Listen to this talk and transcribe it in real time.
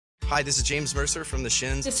Hi, this is James Mercer from The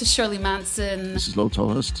Shins. This is Shirley Manson. This is Lo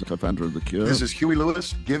Tolhurst, co-founder of The Cure. This is Huey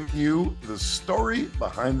Lewis giving you the story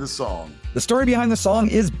behind the song. The Story Behind the Song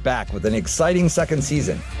is back with an exciting second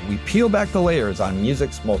season. We peel back the layers on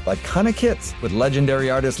music's most iconic hits with legendary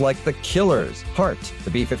artists like The Killers, Heart, the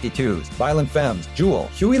B-52s, Violent Femmes, Jewel,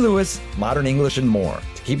 Huey Lewis, Modern English, and more.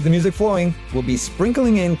 To keep the music flowing, we'll be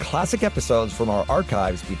sprinkling in classic episodes from our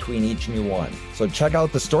archives between each new one. So check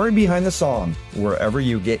out The Story Behind the Song wherever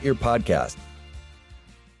you get your podcast.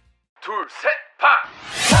 둘, 셋, 파!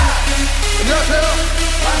 안녕하세요.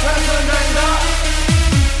 방탄소년단입니다.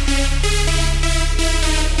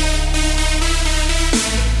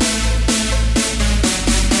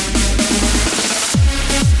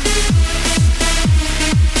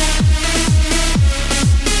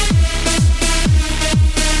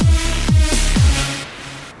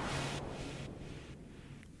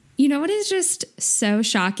 You know what is just so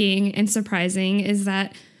shocking and surprising is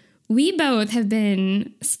that we both have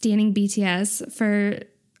been standing BTS for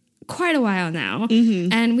quite a while now,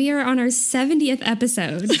 and we are on our 70th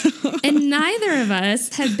episode, and neither of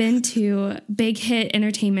us have been to Big Hit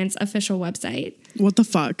Entertainment's official website. What the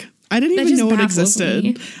fuck? I didn't even know it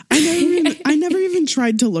existed. I never even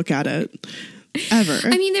tried to look at it. Ever.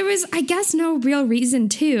 I mean, there was, I guess, no real reason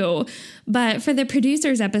to, but for the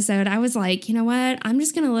producers episode, I was like, you know what? I'm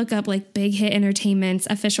just going to look up like Big Hit Entertainment's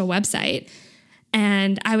official website.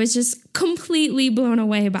 And I was just completely blown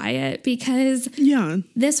away by it because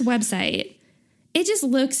this website, it just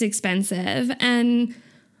looks expensive and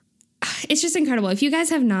it's just incredible. If you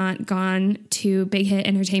guys have not gone to Big Hit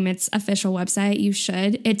Entertainment's official website, you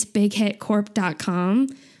should. It's bighitcorp.com.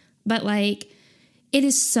 But like, it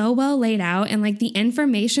is so well laid out, and like the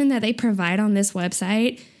information that they provide on this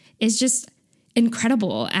website is just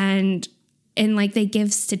incredible. And like they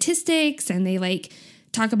give statistics and they like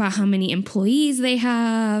talk about how many employees they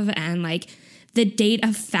have, and like the date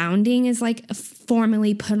of founding is like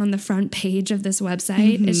formally put on the front page of this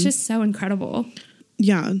website. It's just so incredible.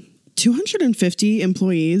 Yeah. 250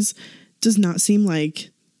 employees does not seem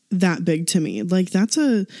like that big to me. Like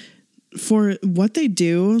for what they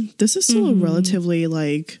do, this is still a relatively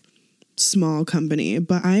like small company,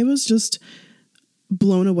 but I was just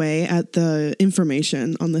blown away at the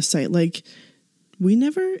information on the site. Like, we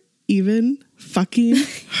never even fucking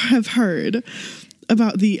have heard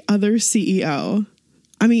about the other CEO.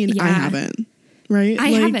 I mean, I haven't, right? I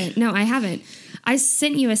haven't. No, I haven't. I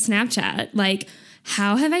sent you a Snapchat. Like,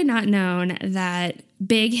 how have I not known that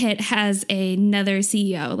Big Hit has another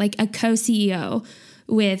CEO, like a co-CEO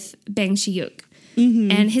with Bang Shi-hyuk?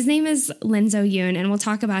 And his name is Lin So-yoon, and we'll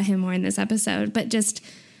talk about him more in this episode. But just,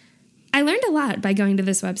 I learned a lot by going to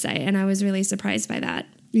this website, and I was really surprised by that.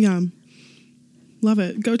 Yeah. Love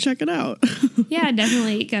it. Go check it out. Yeah,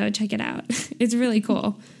 definitely go check it out. It's really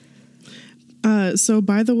cool. So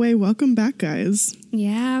by the way, welcome back, guys.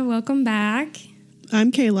 Yeah, welcome back.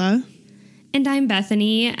 I'm Kayla. And I'm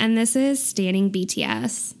Bethany, and this is Standing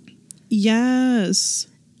BTS. Yes.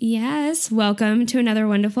 Yes, welcome to another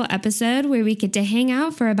wonderful episode where we get to hang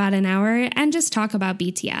out for about an hour and just talk about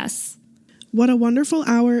BTS. What a wonderful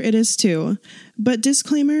hour it is too. But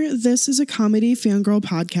disclaimer, this is a comedy fangirl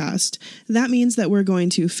podcast. That means that we're going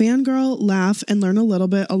to fangirl, laugh, and learn a little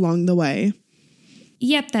bit along the way.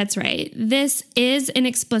 Yep, that's right. This is an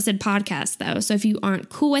explicit podcast though, so if you aren't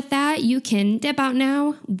cool with that, you can dip out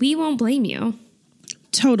now. We won't blame you.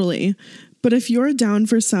 Totally. But if you're down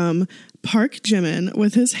for some Park Jimin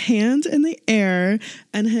with his hand in the air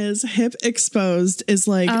and his hip exposed is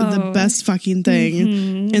like the best fucking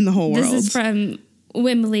thing in the whole world. This is from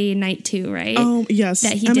Wembley Night 2, right? Oh, yes.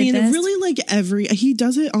 That he did this? Really like he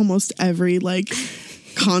does it almost every like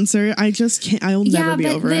concert. I just can't, I'll never be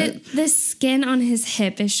over it. The skin on his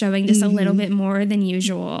hip is showing just a little bit more than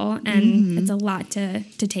usual, and it's a lot to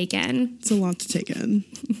take in. It's a lot to take in.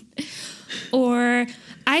 Or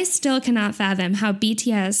I still cannot fathom how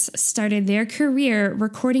BTS started their career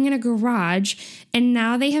recording in a garage, and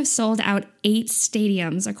now they have sold out 8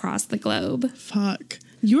 stadiums across the globe. Fuck.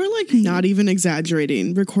 You're like not even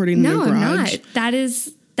exaggerating, recording in a garage. No, I'm not. That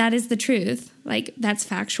is the truth. Like, that's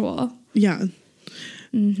factual. Yeah.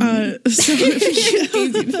 So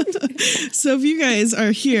if you guys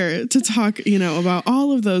are here to talk, about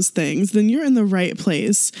all of those things, then you're in the right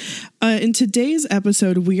place. In today's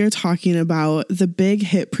episode, we are talking about the Big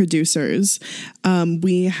Hit producers.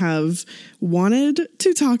 We have wanted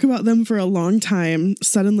to talk about them for a long time.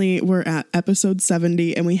 Suddenly, we're at episode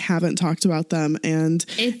 70, and we haven't talked about them, and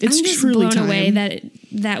it's I'm just truly blown time. away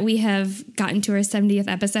that we have gotten to our 70th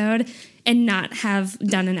episode and not have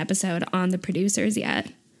done an episode on the producers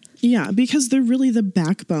yet. Yeah, because they're really the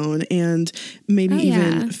backbone and maybe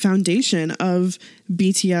even foundation of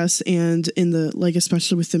BTS, and in the, like,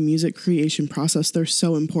 especially with the music creation process, they're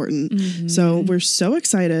so important. So we're so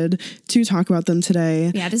excited to talk about them today.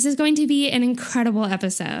 Yeah, this is going to be an incredible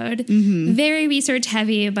episode. Very research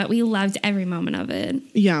heavy, but we loved every moment of it.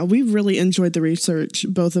 Yeah, we really enjoyed the research,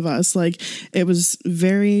 both of us. Like, it was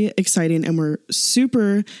very exciting, and we're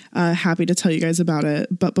super happy to tell you guys about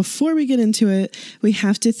it. But before we get into it, we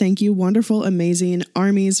have to thank you, wonderful, amazing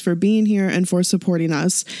ARMYs, for being here and for supporting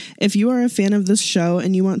us. If you are a fan of this show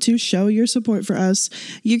and you want to show your support for us,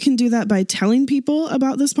 you can do that by telling people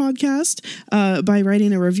about this podcast, by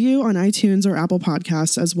writing a review on iTunes or Apple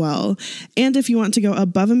Podcasts as well. And if you want to go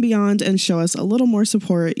above and beyond and show us a little more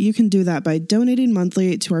support, you can do that by donating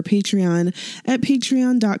monthly to our Patreon at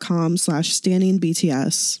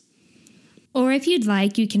patreon.com/standingbts. Or if you'd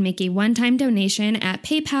like, you can make a one-time donation at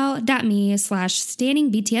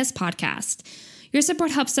paypal.me/standingbtspodcast. Your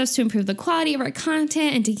support helps us to improve the quality of our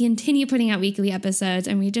content and to continue putting out weekly episodes.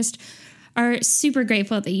 And we just are super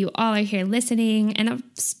grateful that you all are here listening. And a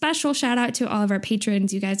special shout out to all of our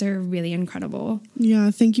patrons. You guys are really incredible.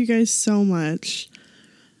 Yeah, thank you guys so much.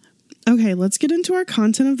 Okay, let's get into our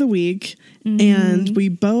content of the week. And we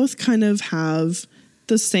both kind of have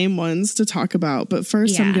the same ones to talk about, but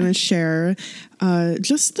first I'm going to share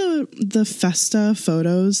just the Festa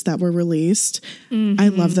photos that were released. I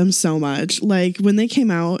love them so much. Like, when they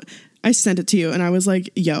came out, I sent it to you and I was like,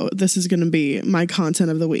 yo, this is going to be my content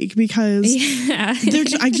of the week, because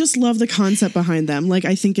I just love the concept behind them. Like,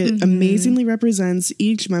 I think it amazingly represents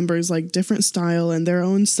each member's, like, different style and their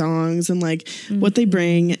own songs and, like, what they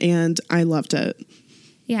bring, and I loved it.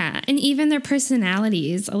 Yeah, and even their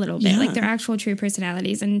personalities a little bit, like their actual true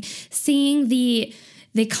personalities, and seeing the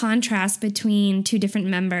contrast between two different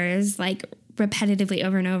members, like, repetitively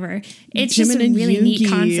over and over. It's Jimin just a really neat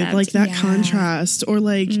concept. Like, that contrast, or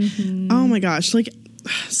like, oh my gosh, like,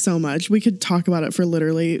 so much. We could talk about it for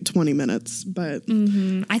literally 20 minutes, but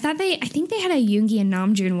I think they had a Yoongi and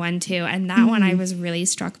Namjoon one too, and that one I was really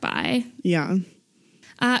struck by. Yeah.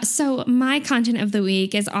 So my content of the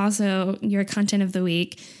week is also your content of the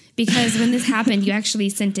week, because when this happened, you actually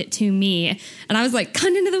sent it to me, and I was like,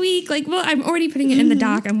 content of the week? Like, well, I'm already putting it in the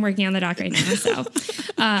doc. I'm working on the doc right now. So,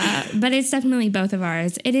 but it's definitely both of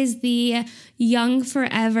ours. It is the Young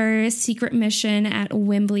Forever secret mission at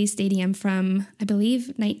Wembley Stadium from, I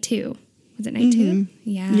believe, night 2. Was it night 2?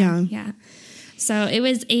 Yeah. So it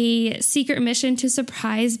was a secret mission to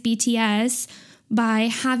surprise BTS by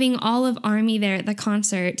having all of ARMY there at the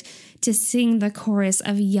concert to sing the chorus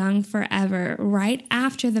of Young Forever right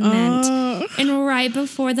after the Ment and right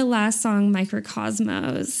before the last song,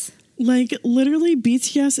 Microcosmos. Like, literally,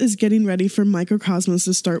 BTS is getting ready for Microcosmos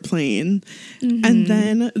to start playing. And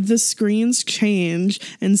then the screens change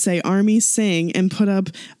and say ARMY sing, and put up,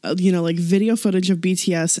 like, video footage of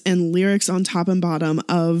BTS and lyrics on top and bottom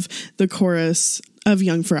of the chorus of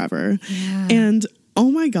Young Forever. Yeah. And oh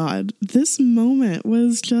my God, this moment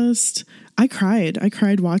was just, I cried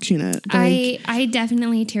watching it. Like, I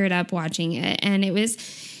definitely teared up watching it, and it was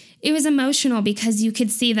emotional because you could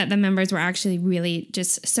see that the members were actually really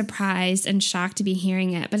just surprised and shocked to be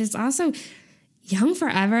hearing it. But it's also Young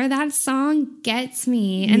Forever. That song gets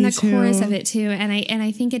me, and the chorus of it too. And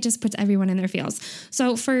I think it just puts everyone in their feels.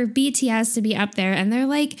 So for BTS to be up there, and they're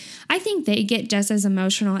like, I think they get just as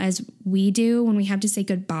emotional as we do when we have to say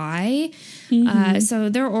goodbye. So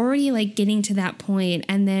they're already, like, getting to that point,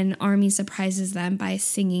 and then ARMY surprises them by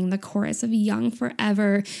singing the chorus of Young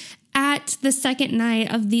Forever at the second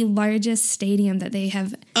night of the largest stadium that they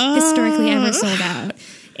have historically ever sold out.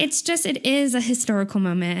 It is a historical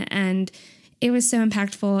moment, and it was so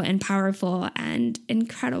impactful and powerful and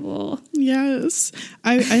incredible. Yes.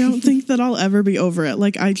 I don't think that I'll ever be over it.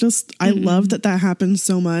 Like, I love that happened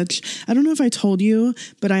so much. I don't know if I told you,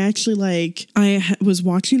 but I actually, I was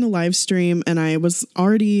watching a live stream, and I was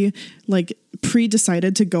already,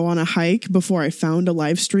 pre-decided to go on a hike before I found a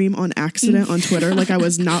live stream on accident on Twitter. Like, I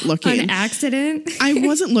was not looking. On accident? I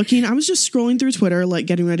wasn't looking. I was just scrolling through Twitter,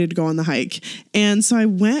 getting ready to go on the hike. And so I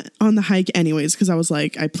went on the hike anyways, because I was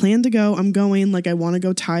like, I plan to go. I'm going. I want to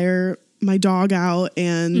go tire my dog out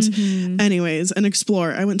and anyways, and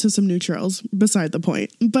explore. I went to some new trails, beside the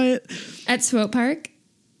point. But at Swope Park?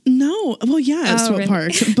 No. Well, yeah, at Swope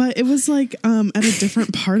Park. But it was at a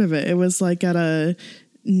different part of it. It was at a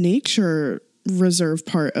nature reserve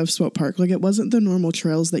part of Swope Park. It wasn't the normal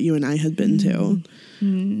trails that you and I had been to.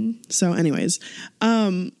 So anyways,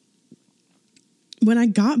 when I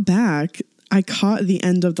got back, I caught the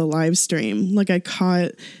end of the live stream. I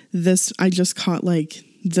caught this,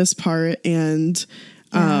 this part and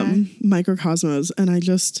Microcosmos, and I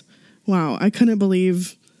just wow, I couldn't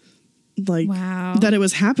believe like Wow. that it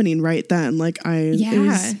was happening right then. Like I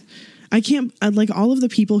can't, like all of the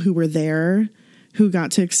people who were there who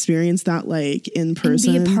got to experience that like in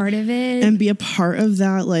person and be a part of it and be a part of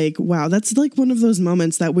that. Like, wow, that's like one of those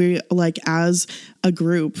moments that we like as a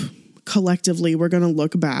group collectively, we're going to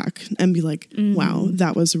look back and be like, wow,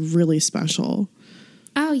 that was really special.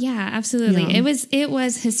 Oh yeah, absolutely. Yeah. It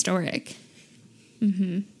was historic.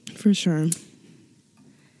 For sure.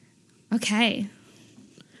 Okay.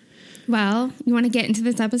 Well, you want to get into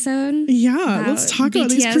this episode? Yeah, let's talk about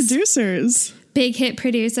these BTS producers. Big Hit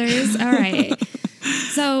producers. All right.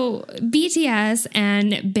 So BTS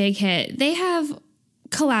and Big Hit, they have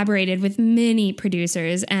collaborated with many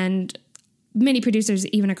producers and many producers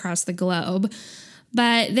even across the globe.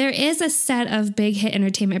 But there is a set of Big Hit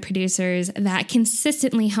Entertainment producers that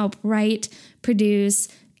consistently help write, produce,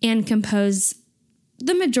 and compose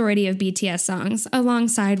the majority of BTS songs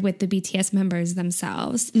alongside with the BTS members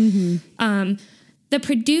themselves. The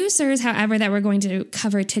producers, however, that we're going to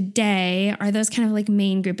cover today are those kind of like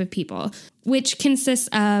main group of people, which consists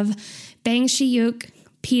of Bang Shi-hyuk,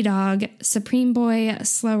 P-Dog, Supreme Boy,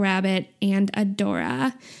 Slow Rabbit, and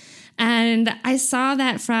Adora. And I saw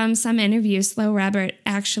that from some interviews, Slow Rabbit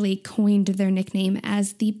actually coined their nickname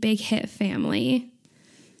as the Big Hit family.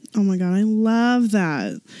 Oh my God, I love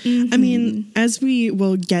that. I mean, as we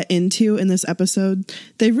will get into in this episode,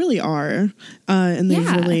 they really are. And they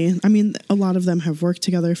really, I mean, a lot of them have worked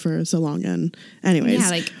together for so long. And anyways. Yeah,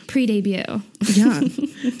 like pre-debut. Yeah.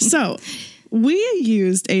 So we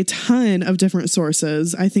used a ton of different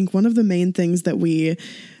sources. I think one of the main things that we,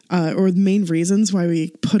 or the main reasons why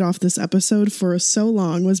we put off this episode for so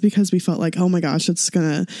long was because we felt like, oh my gosh, it's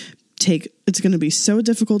going to be so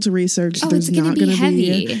difficult to research. There's not going to be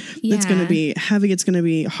heavy. It's going to be heavy. It's going to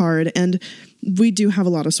be hard. And we do have a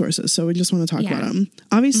lot of sources, so we just want to talk about them.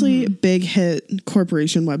 Obviously, Big Hit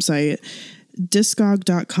Corporation website,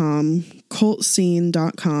 discog.com,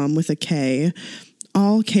 cultscene.com with a K,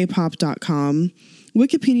 allkpop.com,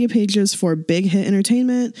 Wikipedia pages for Big Hit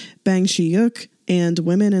Entertainment, Bang Shi-hyuk, and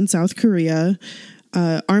Women in South Korea,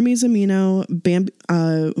 Army's Amino,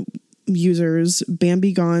 users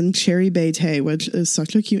Bambi Gone, Cherry Beite, which is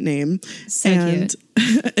such a cute name, so and cute.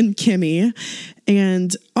 And Kimmy,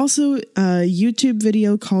 and also a YouTube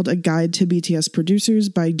video called A Guide to BTS Producers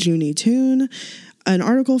by Junie Toon, an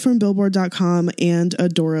article from Billboard.com, and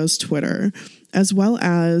Adora's Twitter, as well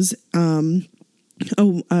as an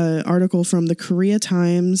article from the Korea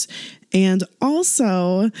Times, and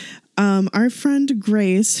also our friend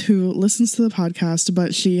Grace, who listens to the podcast,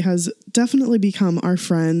 but she has definitely become our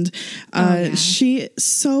friend. She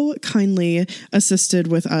so kindly assisted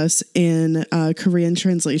with us in Korean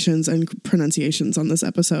translations and pronunciations on this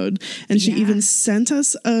episode. And she even sent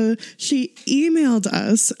us she emailed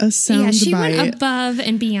us a sound bite. She went above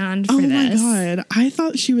and beyond for this. Oh my God. I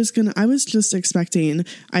thought she was I was just expecting,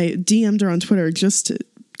 I DM'd her on Twitter just to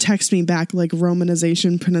text me back like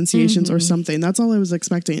romanization pronunciations or something. That's all I was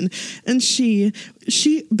expecting. And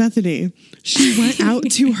Bethany, she went out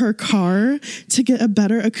to her car to get a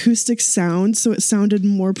better acoustic sound so it sounded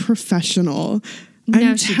more professional.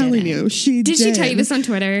 I'm telling you, she did. Did she tell you this on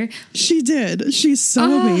Twitter? She did. She's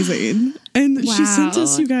so amazing. And she sent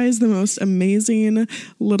us, you guys, the most amazing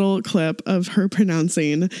little clip of her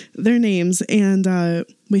pronouncing their names. And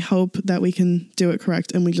we hope that we can do it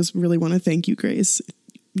correct. And we just really want to thank you, Grace.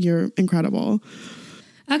 You're incredible.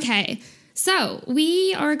 Okay, so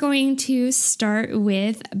we are going to start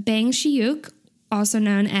with Bang Shi-hyuk, also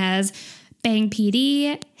known as Bang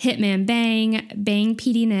PD, Hitman Bang, Bang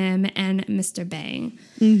PD Nim, and Mr. Bang.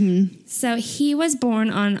 So he was born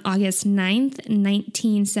on August 9th,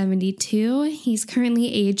 1972. He's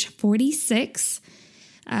currently age 46.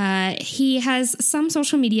 He has some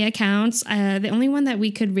social media accounts. The only one that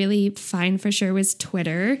we could really find for sure was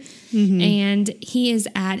Twitter. And he is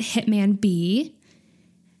at Hitman B.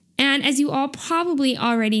 And as you all probably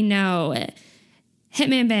already know,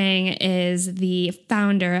 Hitman Bang is the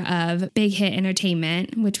founder of Big Hit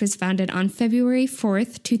Entertainment, which was founded on February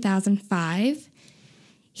 4th, 2005.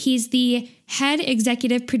 He's the head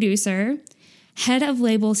executive producer, head of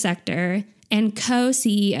label sector, and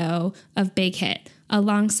co-CEO of Big Hit,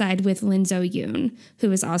 alongside with Lin So-yoon,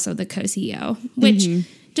 who is also the co-CEO. Which,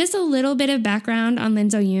 just a little bit of background on Lin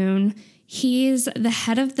So-yoon. He's the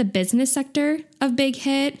head of the business sector of Big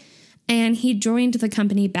Hit, and he joined the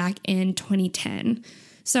company back in 2010.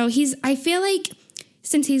 So I feel like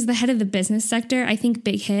since he's the head of the business sector, I think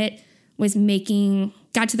Big Hit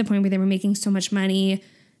got to the point where they were making so much money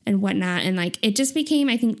and whatnot. And like, it just became,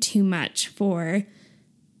 I think, too much for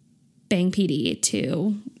Bang PD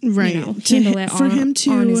to right handle it for him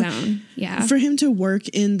on his own. Yeah, for him to work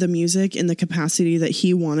in the music in the capacity that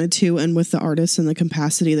he wanted to, and with the artists in the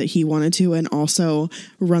capacity that he wanted to, and also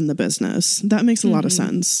run the business. That makes a lot of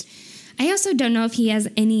sense. I also don't know if he has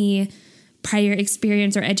any prior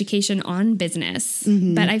experience or education on business,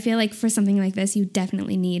 but I feel like for something like this, you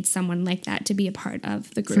definitely need someone like that to be a part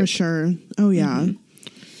of the group. For sure. Oh yeah.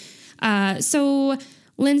 So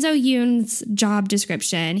Linzo Yoon's job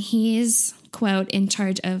description, he's, quote, in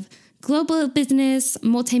charge of global business,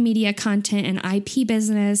 multimedia content and IP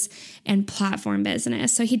business, and platform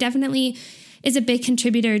business. So he definitely is a big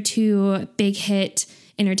contributor to Big Hit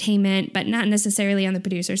Entertainment, but not necessarily on the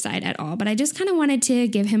producer side at all. But I just kind of wanted to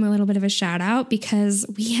give him a little bit of a shout out because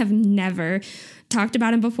we have never talked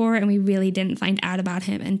about him before, and we really didn't find out about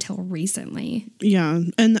him until recently. Yeah,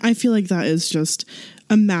 and I feel like that is just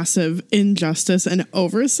a massive injustice and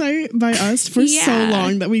oversight by us for so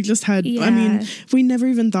long that we just had, I mean, we never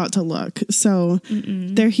even thought to look. So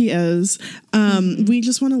there he is. We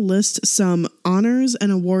just want to list some honors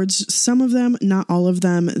and awards, some of them, not all of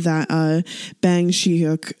them, that Bang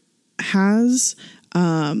Shi-hyuk has.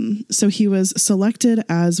 So he was selected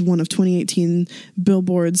as one of 2018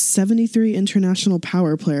 Billboard's 73 international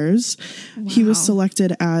power players. Wow. He was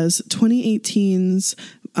selected as 2018's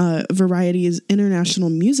Variety's international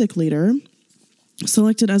music leader,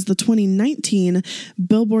 selected as the 2019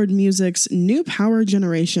 Billboard Music's New Power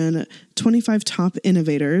Generation 25 Top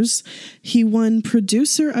Innovators. He won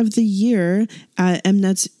Producer of the Year at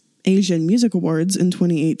Mnet's Asian Music Awards in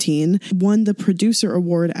 2018, won the Producer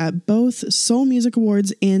Award at both Seoul Music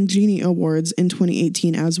Awards and Genie Awards in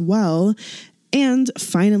 2018 as well. And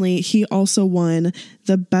finally, he also won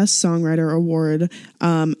the Best Songwriter Award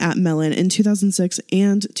at Melon in 2006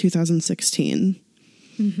 and 2016.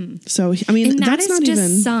 So, I mean, and that's not just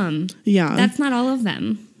even some. Yeah. That's not all of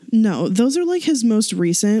them. No, those are like his most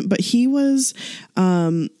recent, but he was...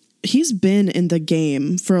 he's been in the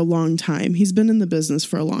game for a long time. He's been in the business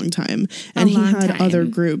for a long time. And he had other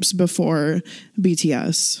groups before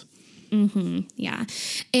BTS. Yeah.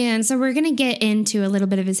 And so we're going to get into a little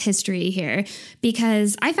bit of his history here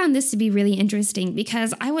because I found this to be really interesting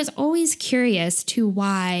because I was always curious to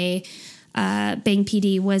why Bang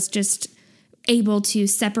PD was just able to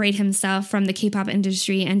separate himself from the K-pop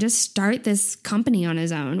industry and just start this company on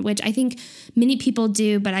his own, which I think many people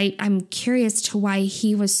do, but I'm curious to why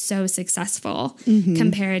he was so successful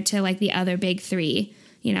compared to like the other big three,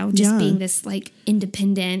 you know, just being this like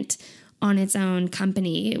independent on its own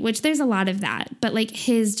company, which there's a lot of that, but like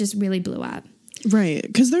his just really blew up. Right.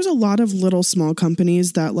 Because there's a lot of little small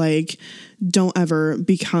companies that like don't ever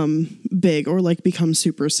become big or like become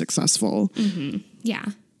super successful. Yeah.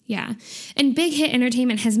 Yeah. And Big Hit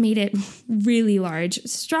Entertainment has made it really large,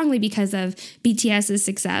 strongly because of BTS's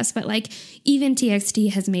success. But like even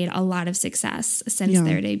TXT has made a lot of success since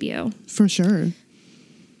their debut. For sure.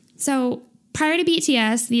 So prior to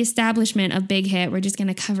BTS, the establishment of Big Hit, we're just going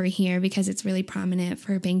to cover here because it's really prominent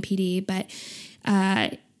for Bang PD. But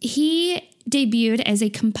he debuted as a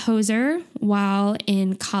composer while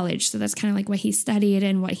in college. So that's kind of like what he studied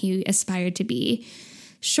and what he aspired to be.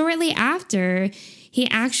 Shortly after, he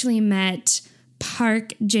actually met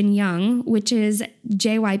Park Jin-young, which is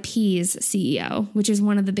JYP's CEO, which is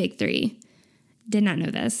one of the big three. Did not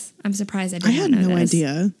know this. I'm surprised I did not know this. I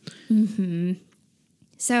had no idea.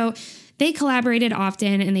 So they collaborated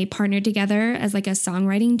often and they partnered together as like a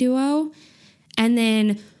songwriting duo. And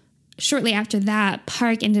then shortly after that,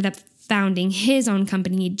 Park ended up founding his own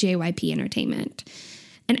company, JYP Entertainment.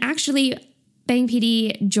 And actually, Bang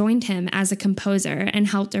PD joined him as a composer and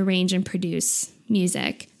helped arrange and produce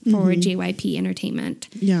music for JYP Entertainment.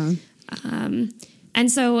 Yeah.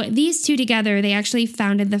 And so these two together, they actually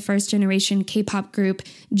founded the first generation K-pop group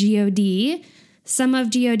G.O.D. Some of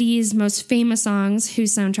G.O.D's most famous songs,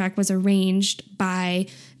 whose soundtrack was arranged by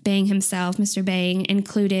Bang himself, Mr. Bang,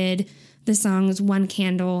 included the songs One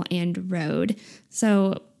Candle and Road.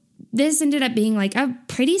 So this ended up being like a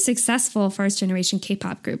pretty successful first generation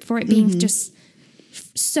K-pop group for it being just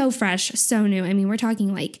so fresh, so new. I mean, we're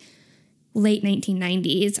talking like late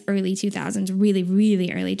 1990s, early 2000s, really,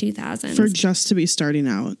 really early 2000s. For just to be starting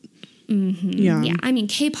out. Yeah. Yeah. I mean,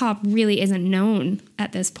 K-pop really isn't known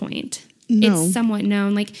at this point. No. It's somewhat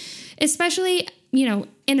known, like, especially, you know,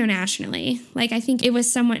 internationally. Like, I think it was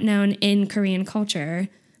somewhat known in Korean culture,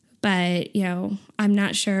 but, you know, I'm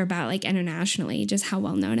not sure about, like, internationally, just how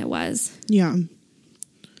well known it was. Yeah.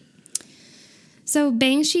 So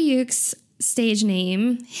Bang Shi-hyuk's stage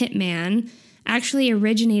name, Hitman, actually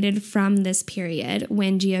originated from this period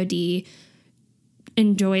when G.O.D.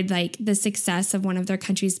 enjoyed like the success of one of their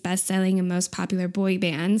country's best-selling and most popular boy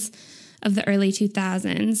bands. of the early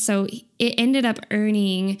 2000s. So it ended up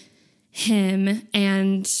earning him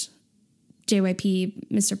and JYP,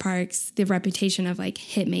 Mr. Parks, the reputation of like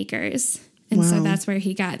hit makers. And so that's where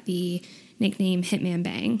he got the nickname Hitman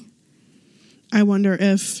Bang. I wonder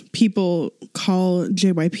if people call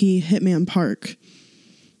JYP Hitman Park.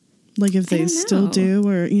 Like if they still do,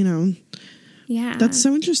 or, you know. Yeah. That's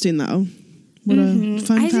so interesting, though. What a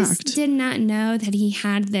fun fact. I just did not know that he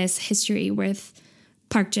had this history with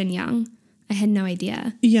Park Jin-young. I had no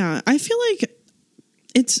idea. Yeah, I feel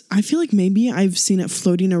like maybe I've seen it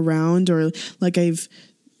floating around, or like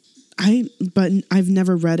but I've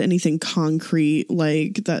never read anything concrete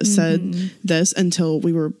like that said this until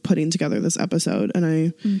we were putting together this episode, and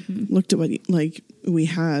I looked at what we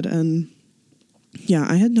had, and yeah,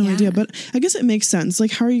 I had no idea, but I guess it makes sense.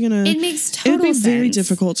 Like, how are you gonna? It makes total sense. It would be very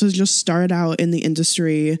difficult to just start out in the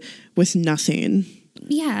industry with nothing.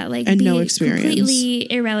 Yeah, like and no experience,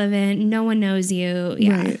 completely irrelevant. No one knows you.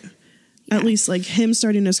 Yeah. Right. Yeah. At least like him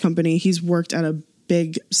starting his company, he's worked at a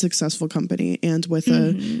big successful company and with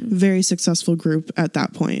a very successful group at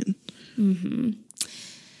that point. And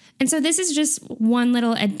so this is just one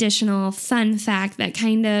little additional fun fact that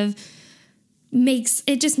kind of makes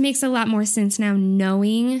a lot more sense now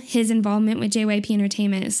knowing his involvement with JYP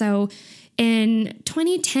Entertainment. So in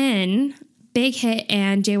 2010, Big Hit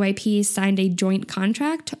and JYP signed a joint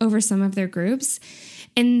contract over some of their groups.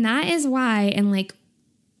 And that is why in way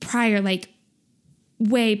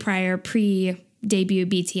prior pre-debut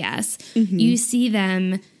BTS, you see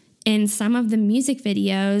them in some of the music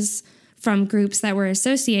videos from groups that were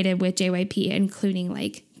associated with JYP, including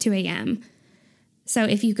like 2AM. So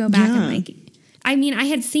if you go back and I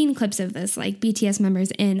had seen clips of this, like BTS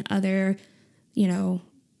members in other,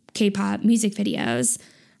 K-pop music videos.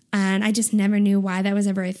 And I just never knew why that was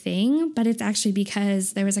ever a thing. But it's actually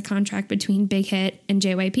because there was a contract between Big Hit and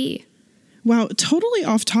JYP. Wow, totally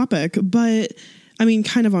off topic, but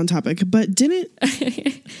kind of on topic. But didn't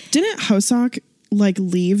Hoseok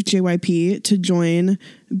leave JYP to join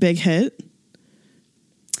Big Hit?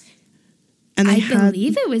 And I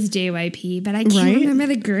believe it was JYP, but I can't remember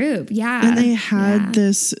the group. Yeah. And they had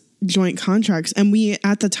this joint contracts. And we,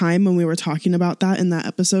 at the time when we were talking about that in that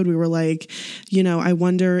episode, we were like, I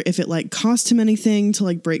wonder if it cost him anything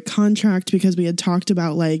to break contract, because we had talked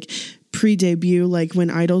about pre-debut,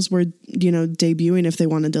 when idols were, debuting, if they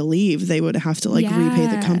wanted to leave, they would have to repay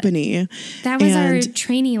the company. That was our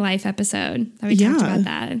trainee life episode that we talked about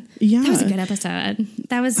that. Yeah. That was a good episode.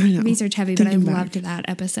 That was research heavy, but I loved that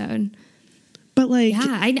episode. But maybe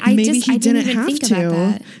he didn't have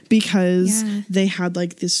to, because they had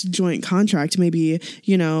this joint contract. Maybe,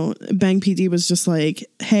 Bang PD was just like,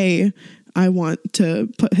 hey, I want to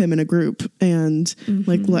put him in a group and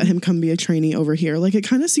let him come be a trainee over here. It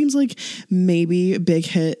kind of seems like maybe Big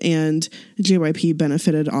Hit and JYP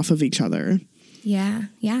benefited off of each other. Yeah.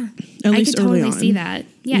 Yeah. At least I could totally on. see that.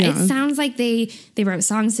 Yeah. It sounds like they wrote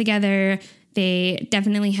songs together. They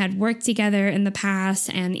definitely had worked together in the past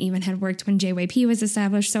and even had worked when JYP was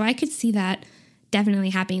established. So I could see that definitely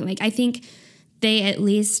happening. I think they at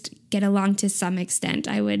least get along to some extent,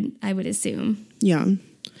 I would assume. Yeah.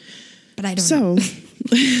 But I don't know.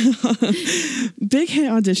 Big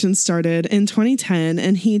Hit auditions started in 2010,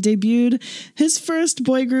 and he debuted his first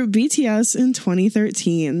boy group, BTS, in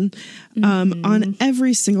 2013. On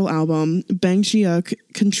every single album, Bang Si-hyuk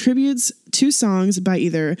contributes 2 songs by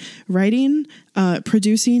either writing,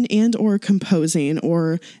 producing, and or composing,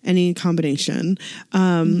 or any combination.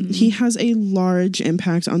 He has a large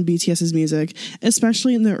impact on BTS's music,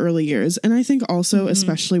 especially in their early years. And I think also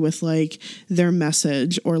especially with their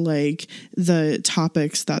message or the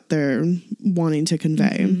topics that they're wanting to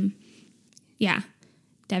convey. Yeah,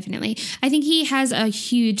 definitely. I think he has a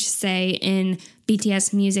huge say in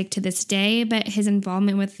BTS music to this day, but his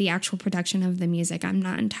involvement with the actual production of the music, I'm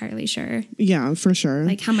not entirely sure. Yeah, for sure.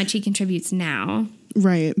 How much he contributes now.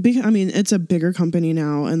 Right. It's a bigger company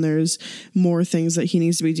now, and there's more things that he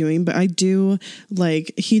needs to be doing. But I do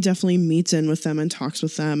he definitely meets in with them and talks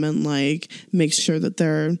with them and makes sure that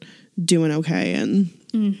they're doing okay. And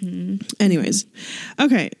anyways,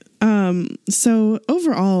 okay. So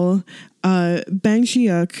overall, Bang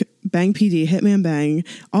Si-hyuk, Bang PD, Hitman Bang,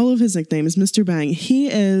 all of his nicknames, Mr. Bang, he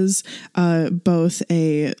is both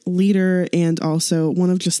a leader and also one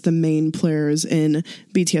of just the main players in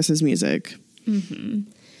BTS's music.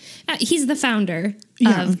 He's the founder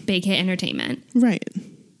of Big Hit Entertainment. Right.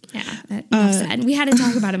 Yeah, enough said. We had to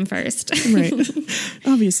talk about him first. Right.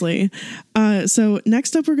 Obviously. So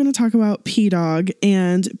next up, we're going to talk about P-Dog.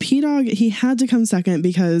 And P-Dog, he had to come second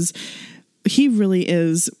because he really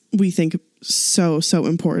is, we think, so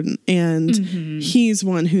important. And he's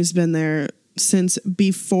one who's been there since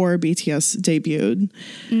before BTS debuted.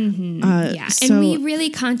 Yeah. And we really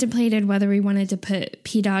contemplated whether we wanted to put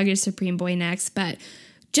P-Dog or Supreme Boy next, but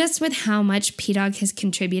just with how much P-Dog has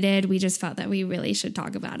contributed, we just felt that we really should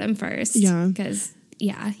talk about him first. Yeah. Because,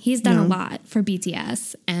 he's done a lot for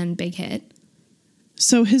BTS and Big Hit.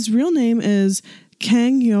 So his real name is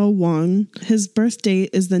Kang Yo Won. His birth date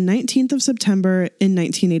is the 19th of September in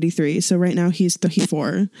 1983. So right now he's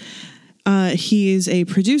 34. He's a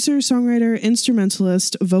producer, songwriter,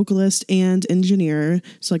 instrumentalist, vocalist, and engineer.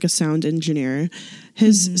 So like a sound engineer.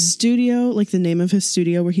 His studio, like the name of his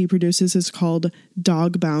studio where he produces, is called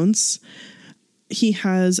Dog Bounce. He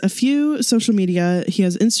has a few social media. He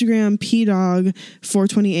has Instagram,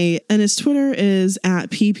 PDog428, and his Twitter is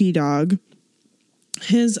 @PPDog.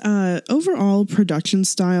 His overall production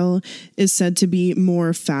style is said to be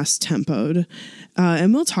more fast-tempoed.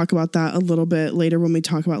 And we'll talk about that a little bit later when we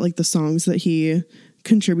talk about like the songs that he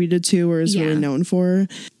contributed to or is really known for.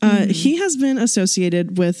 He has been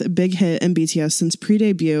associated with Big Hit and BTS since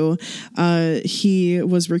pre-debut. He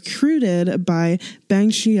was recruited by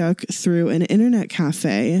Bang Si-hyuk through an internet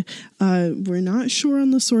cafe. We're not sure on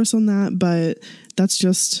the source on that, but that's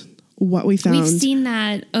just what we found. We've seen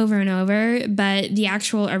that over and over, but the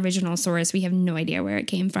actual original source, we have no idea where it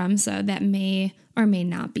came from. So that may or may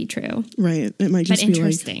not be true. Right. It might just be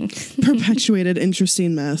interesting. Like perpetuated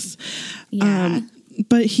interesting myth. Yeah.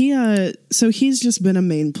 But so he's just been a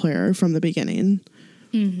main player from the beginning.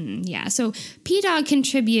 Yeah. So P-Dog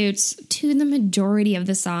contributes to the majority of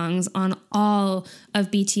the songs on all of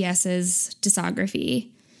BTS's discography.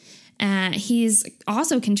 He's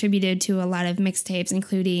also contributed to a lot of mixtapes,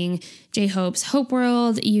 including J-Hope's Hope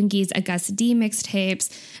World, Yoongi's August D mixtapes,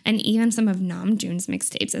 and even some of Namjoon's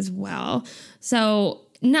mixtapes as well. So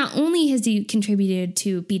not only has he contributed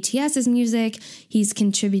to BTS's music, he's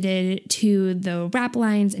contributed to the Rap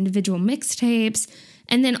Line's individual mixtapes,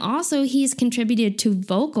 and then also he's contributed to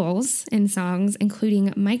vocals in songs,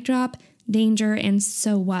 including Mic Drop, Danger, and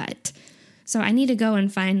So What. So I need to go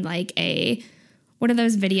and find like what are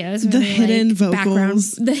those videos? The hidden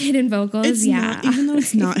vocals. The hidden vocals, it's not, even though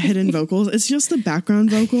it's not hidden vocals, it's just the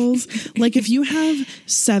background vocals. Like if you have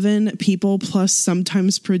 7 people plus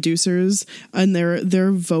sometimes producers and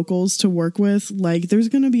their vocals to work with, like there's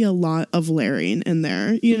going to be a lot of layering in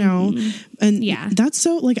there, you know? And that's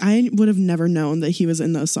so, like I would have never known that he was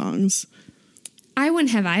in those songs. I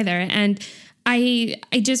wouldn't have either. And I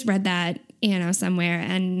just read that, somewhere,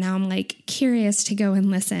 and now I'm like curious to go and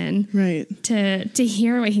listen, right? To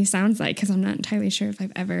hear what he sounds like, because I'm not entirely sure if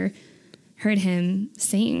I've ever heard him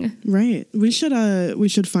sing. Right. We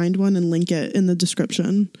should find one and link it in the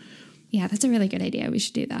description. Yeah, that's a really good idea. We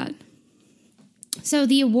should do that. So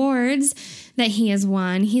the awards that he has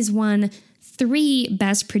won, he's won 3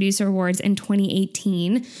 Best Producer Awards in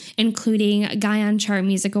 2018, including Gaon Chart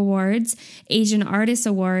Music Awards, Asian Artist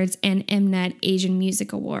Awards, and Mnet Asian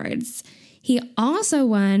Music Awards. He also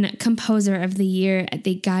won Composer of the Year at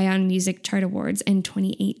the Gaon Music Chart Awards in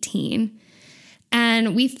 2018.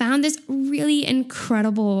 And we found this really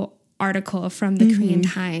incredible article from the Korean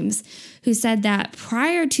Times, who said that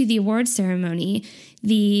prior to the awards ceremony, for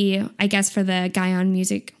the Gaon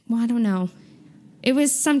Music, I don't know, it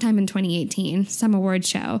was sometime in 2018, some award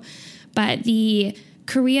show, but the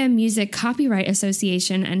Korea Music Copyright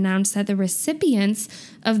Association announced that the recipients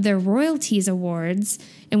of the Royalties Awards,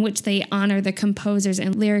 in which they honor the composers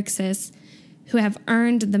and lyricists who have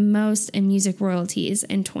earned the most in music royalties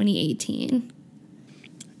in 2018.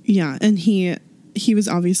 Yeah, and he was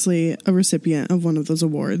obviously a recipient of one of those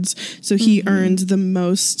awards. So he earned the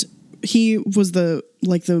most. He was the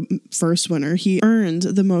first winner. He earned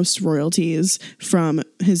the most royalties from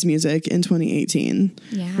his music in 2018.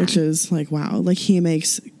 Yeah. Which is like, wow, like he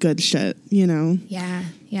makes good shit, you know? Yeah.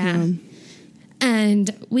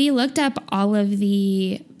 And we looked up all of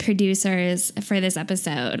the producers for this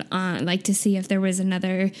episode to see if there was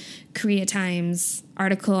another Korea Times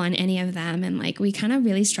article on any of them. And we kind of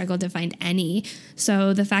really struggled to find any.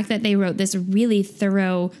 So the fact that they wrote this really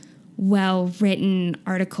thorough, well-written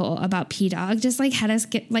article about P-Dog just had us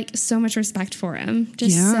get so much respect for him.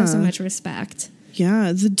 Just so much respect.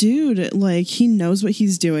 Yeah, the dude, he knows what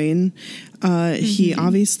he's doing. He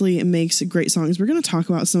obviously makes great songs. We're going to talk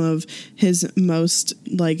about some of his most,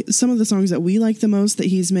 some of the songs that we like the most that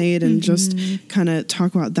he's made and just kind of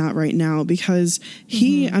talk about that right now because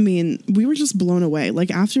we were just blown away.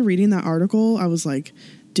 After reading that article, I was like,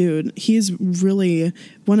 dude, he's really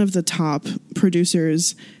one of the top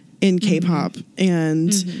producers in K-pop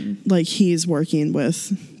and he's working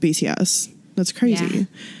with BTS. That's crazy.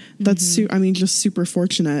 That's just super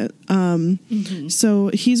fortunate.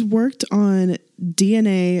 So he's worked on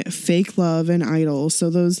DNA, Fake Love, and Idol. So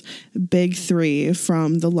those big three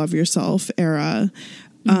from the Love Yourself era.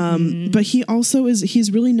 But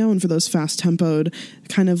he's really known for those fast-tempoed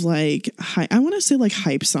kind of like I want to say like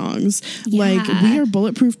hype songs, like We Are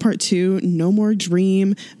Bulletproof Part 2, No More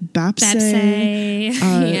Dream, Bapsay,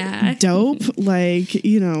 Dope, like,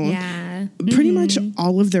 pretty much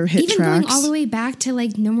all of their hit even tracks. Even going all the way back to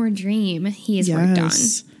like No More Dream, he has worked on.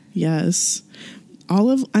 Yes.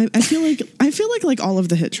 All of I feel like all of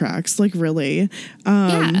the hit tracks, like really.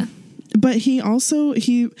 But he also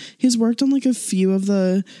he's worked on like a few of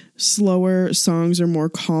the slower songs or more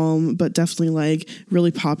calm, but definitely like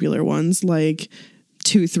really popular ones like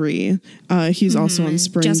 2-3. He's also on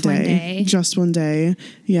Spring Just Day. Just One Day.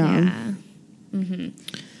 Yeah.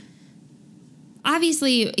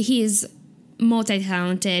 Obviously, he's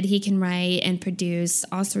multi-talented. He can write and produce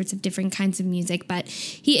all sorts of different kinds of music, but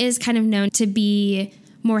he is kind of known to be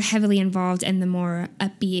more heavily involved in the more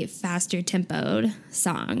upbeat, faster tempoed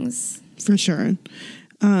songs. For sure.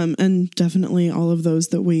 And definitely all of those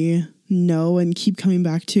that we know and keep coming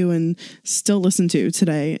back to and still listen to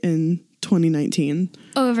today in 2019.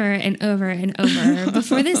 Over and over and over.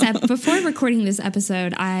 Before recording this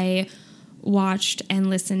episode, I watched and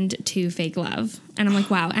listened to Fake Love. And I'm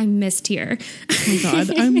like, wow, I missed Tear. Oh my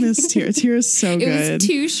God, I missed Tear. Tear is so good. It was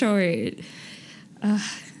too short.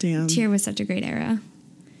 Damn. Tear was such a great era.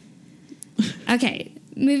 Okay,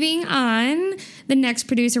 moving on. The next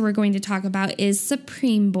producer we're going to talk about is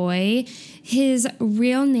Supreme Boy. His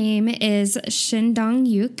real name is Shin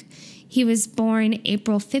Dong-yuk. He was born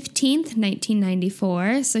April 15th,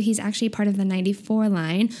 1994. So he's actually part of the 94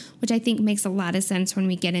 line, which I think makes a lot of sense when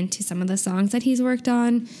we get into some of the songs that he's worked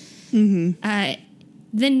on. The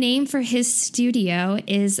name for his studio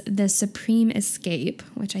is The Supreme Escape,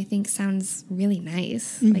 which I think sounds really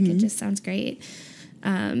nice. Like, it just sounds great.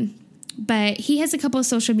 But he has a couple of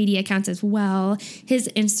social media accounts as well. His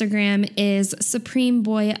Instagram is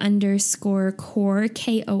supremeboy_core,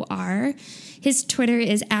 KOR. His Twitter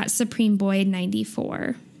is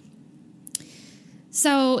 @supremeboy94.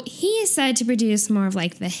 So he is said to produce more of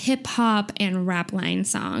like the hip hop and rap line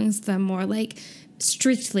songs, the more like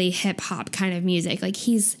strictly hip hop kind of music. Like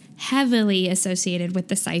he's heavily associated with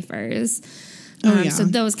the cyphers. So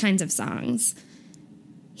those kinds of songs.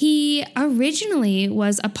 He originally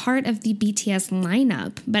was a part of the BTS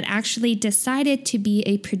lineup, but actually decided to be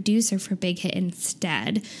a producer for Big Hit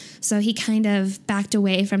instead. So he kind of backed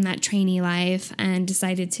away from that trainee life and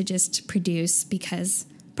decided to just produce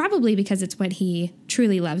probably because it's what he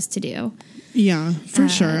truly loves to do. Yeah, for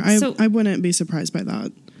sure. I wouldn't be surprised by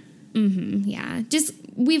that. Yeah.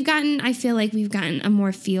 I feel like we've gotten a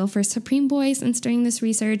more feel for Supreme Boy since doing this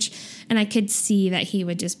research, and I could see that he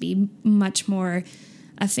would just be much more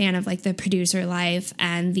a fan of like the producer life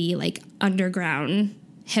and the like underground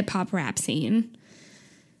hip hop rap scene.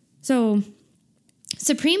 So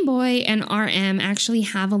Supreme Boy and RM actually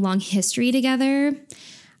have a long history together.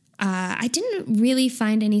 I didn't really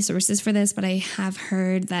find any sources for this, but I have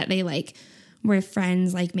heard that they like were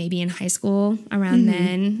friends like maybe in high school around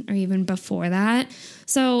then or even before that.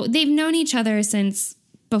 So they've known each other since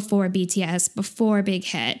before BTS, before Big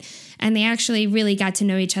Hit, and they actually really got to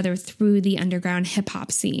know each other through the underground hip-hop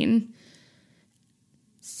scene.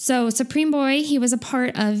 So Supreme Boy, he was a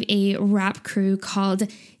part of a rap crew called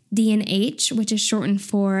DNH, which is shortened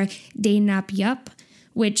for Daenap Yup,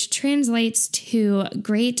 which translates to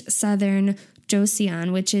Great Southern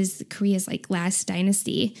Joseon, which is Korea's like last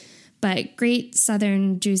dynasty, but Great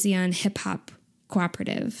Southern Joseon Hip-Hop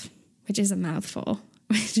Cooperative, which is a mouthful.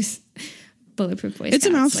 Just Bulletproof Boy Scouts. It's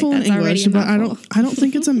a mouthful in English, but I don't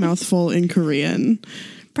think it's a mouthful in Korean.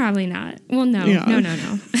 Probably not. Well, no.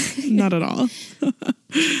 Not at all.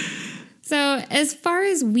 So as far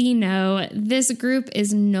as we know, this group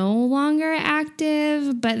is no longer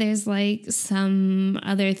active, but there's like some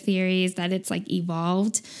other theories that it's like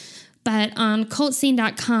evolved. But on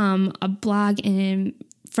cultscene.com, a blog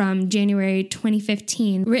from January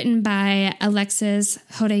 2015, written by Alexis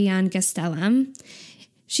Hodayan Gastelum,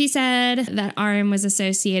 she said that RM was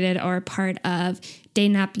associated or part of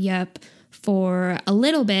Daenap Yup for a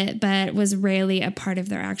little bit, but was rarely a part of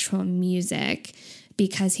their actual music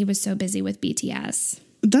because he was so busy with BTS.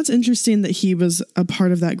 That's interesting that he was a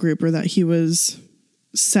part of that group, or that he was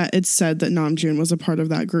it's said that Namjoon was a part of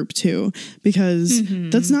that group too, because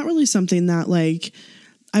that's not really something that like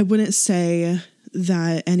I wouldn't say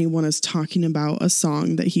that anyone is talking about a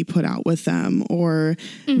song that he put out with them, or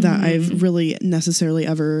that I've really necessarily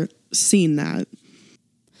ever seen that.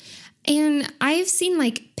 And I've seen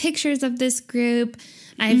like pictures of this group.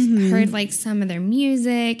 I've heard like some of their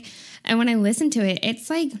music. And when I listen to it, it's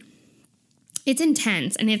like, it's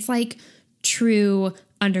intense. And it's like true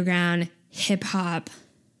underground hip hop,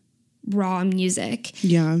 raw music.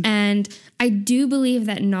 Yeah. And I do believe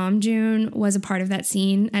that Namjoon was a part of that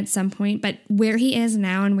scene at some point, but where he is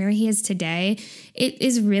now and where he is today, it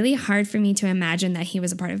is really hard for me to imagine that he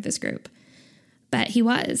was a part of this group. But he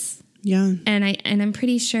was. Yeah. And I'm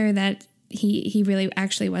pretty sure that he really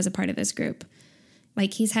actually was a part of this group.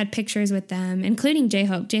 Like he's had pictures with them, including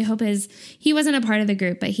J-Hope. J-Hope he wasn't a part of the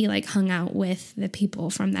group, but he like hung out with the people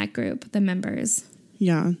from that group, the members.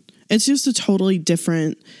 Yeah. It's just a totally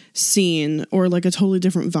different scene or like a totally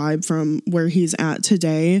different vibe from where he's at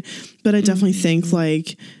today. But I definitely think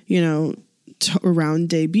like, you know, around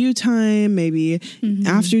debut time, maybe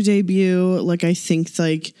after debut, like I think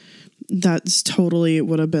like that's totally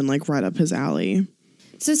would have been like right up his alley.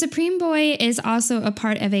 So Supreme Boy is also a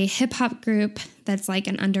part of a hip hop group that's like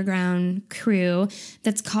an underground crew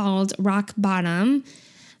that's called Rock Bottom,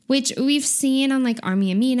 which we've seen on like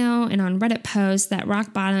Army Amino and on Reddit posts that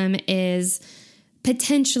Rock Bottom is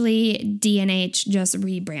potentially DNH just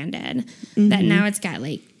rebranded. That now it's got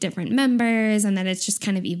like different members and that it's just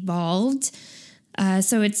kind of evolved.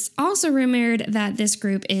 So it's also rumored that this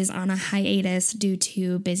group is on a hiatus due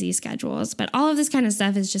to busy schedules. But all of this kind of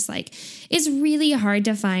stuff is just like, it's really hard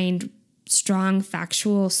to find strong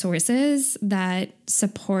factual sources that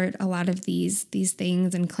support a lot of these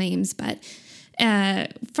things and claims. But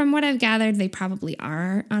from what I've gathered, they probably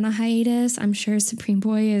are on a hiatus. I'm sure Supreme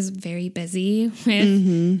Boy is very busy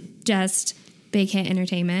with just big hit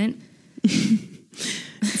entertainment.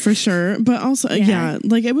 For sure. But also, yeah,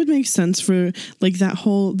 like it would make sense for like that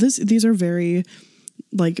whole, these are very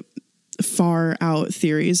like far out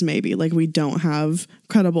theories, maybe like we don't have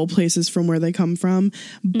credible places from where they come from,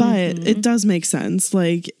 but it does make sense.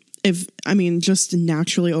 Like just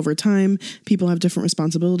naturally over time, people have different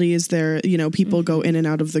responsibilities. People go in and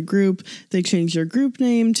out of the group. They change their group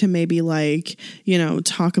name to maybe like,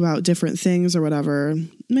 talk about different things or whatever.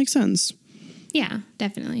 Makes sense. Yeah,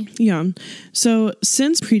 definitely. Yeah. So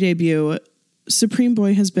since pre-debut, Supreme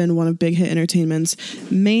Boy has been one of Big Hit Entertainment's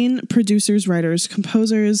main producers, writers,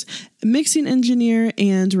 composers, mixing engineer,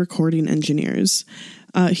 and recording engineers.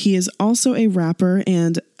 He is also a rapper,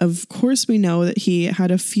 and of course we know that he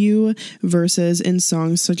had a few verses in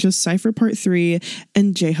songs such as Cypher Part 3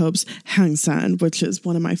 and J-Hope's Hangsan, which is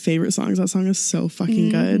one of my favorite songs. That song is so fucking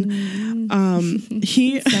good.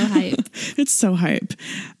 So hype. It's so hype.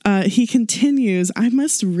 He continues. I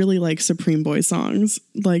must really like Supreme Boy songs,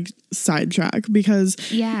 like sidetrack, because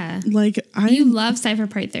you love Cypher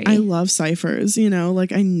Part 3. I love ciphers,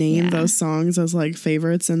 like I name those songs as like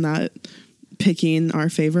favorites in that picking our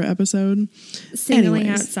favorite episode. Singling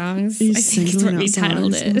out songs. I think is what we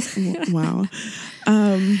titled it. Wow.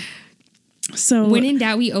 So when in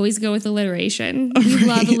doubt, we always go with alliteration. We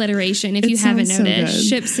love alliteration. If you haven't noticed,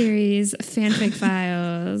 Ship Series, Fanfic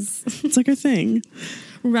Files. It's like a thing.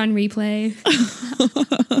 Run replay.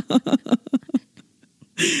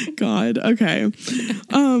 God. Okay.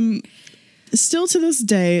 Still to this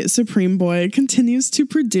day, Supreme Boy continues to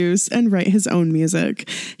produce and write his own music.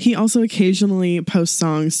 He also occasionally posts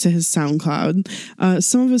songs to his SoundCloud.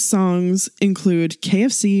 Some of his songs include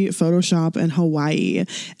KFC, Photoshop, and Hawaii.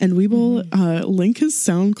 And we will link his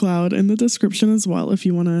SoundCloud in the description as well if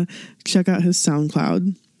you want to check out his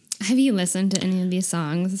SoundCloud. Have you listened to any of these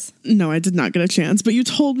songs? No, I did not get a chance, but you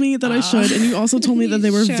told me that I should, and you also told me that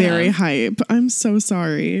they were very hype. I'm so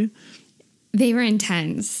sorry. They were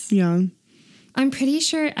intense. Yeah. I'm pretty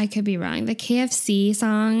sure, I could be wrong, the KFC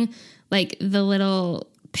song, like the little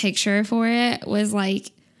picture for it was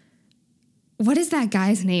like, what is that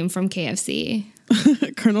guy's name from KFC?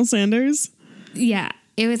 Colonel Sanders? Yeah.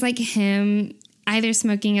 It was like him either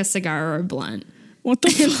smoking a cigar or a blunt. What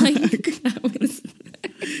the fuck? That was,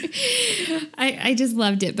 I just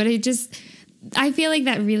loved it, but I feel like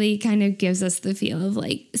that really kind of gives us the feel of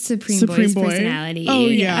like Supreme Boy's personality. Oh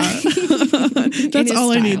yeah. That's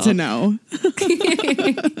all style. I need to know.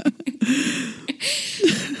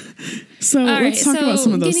 So let's talk about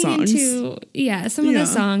some of those songs. Some of the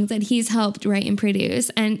songs that he's helped write and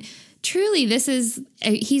produce. And truly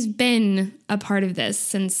he's been a part of this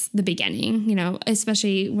since the beginning,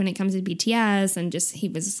 especially when it comes to BTS and just he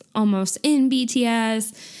was almost in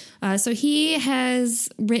BTS. So he has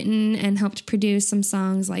written and helped produce some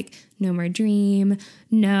songs like No More Dream,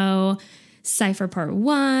 No, Cypher Part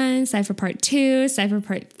 1, Cypher Part 2, Cypher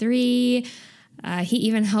Part 3. He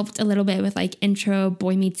even helped a little bit with like intro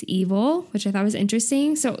Boy Meets Evil, which I thought was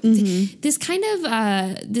interesting. So this kind of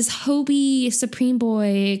this Hobie Supreme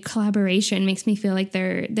Boy collaboration makes me feel like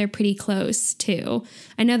they're pretty close too.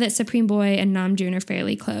 I know that Supreme Boy and Namjoon are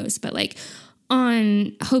fairly close, but like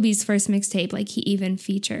on Hobie's first mixtape, like he even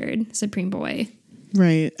featured Supreme Boy.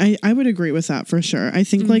 Right. I would agree with that for sure. I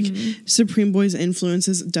think like Supreme Boy's influence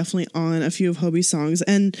is definitely on a few of Hobie's songs.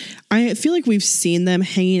 And I feel like we've seen them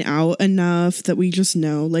hanging out enough that we just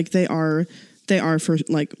know like they are for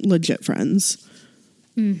like legit friends.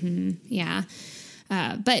 Yeah.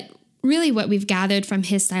 But really what we've gathered from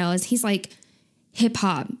his style is he's like hip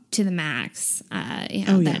hop to the max.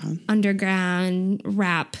 That underground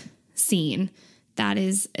rap scene. That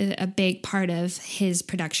is a big part of his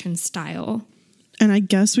production style. And I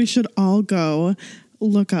guess we should all go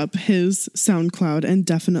look up his SoundCloud and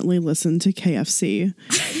definitely listen to KFC.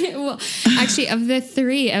 Well, actually, of the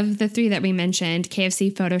three that we mentioned,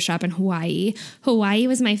 KFC, Photoshop, and Hawaii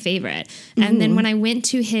was my favorite. And then when I went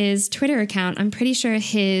to his Twitter account, I'm pretty sure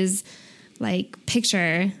his like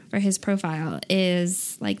picture for his profile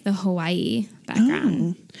is like the Hawaii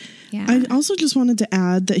background. Yeah. I also just wanted to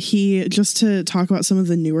add that just to talk about some of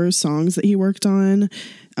the newer songs that he worked on,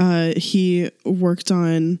 he worked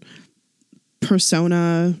on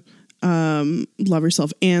Persona, Love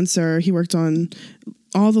Yourself Answer. He worked on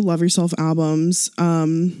all the Love Yourself albums.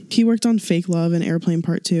 He worked on Fake Love and Airplane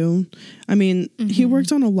Part 2. I mean, he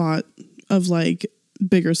worked on a lot of like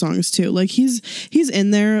bigger songs too. Like he's in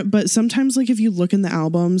there, but sometimes like if you look in the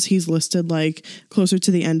albums, he's listed like closer to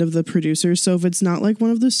the end of the producers. So if it's not like one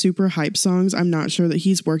of the super hype songs, I'm not sure that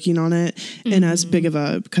he's working on it in as big of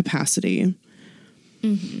a capacity.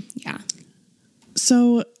 Yeah.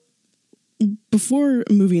 So before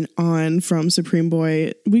moving on from Supreme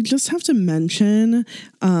Boy, we just have to mention,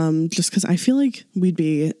 just because I feel like we'd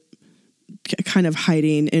be kind of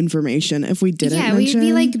hiding information if we didn't mention. We'd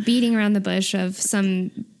be like beating around the bush of some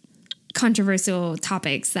controversial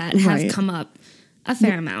topics that have come up a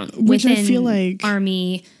fair amount. Which I feel like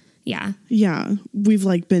Army. Yeah. Yeah. We've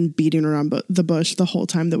like been beating around the bush the whole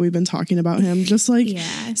time that we've been talking about him. Just like,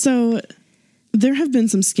 so there have been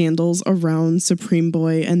some scandals around Supreme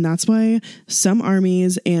Boy, and that's why some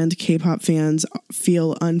ARMYs and K-pop fans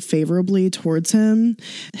feel unfavorably towards him.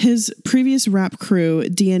 His previous rap crew,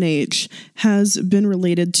 DNH, has been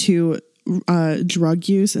related to drug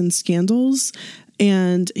use and scandals,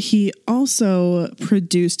 and he also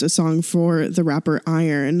produced a song for the rapper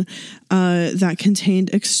Iron that contained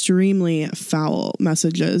extremely foul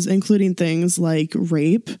messages, including things like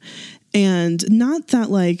rape. And not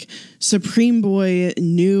that like Supreme Boy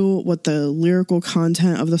knew what the lyrical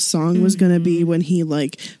content of the song was going to be when he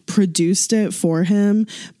like produced it for him.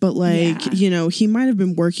 But like, you know, he might have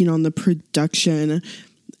been working on the production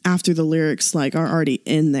after the lyrics like are already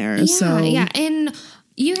in there. Yeah. And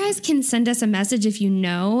you guys can send us a message if you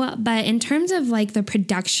know, but in terms of like the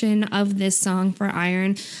production of this song for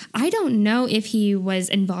Iron, I don't know if he was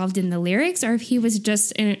involved in the lyrics or if he was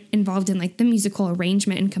just involved in like the musical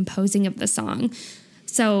arrangement and composing of the song.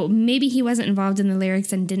 So maybe he wasn't involved in the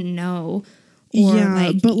lyrics and didn't know. Or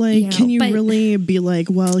Can you really be like,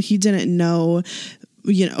 well, he didn't know,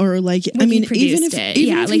 you know, or like, when he produced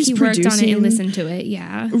it. Like he worked on it and listened to it.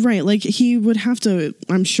 Yeah. Right. Like he would have to,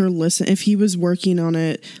 I'm sure, listen if he was working on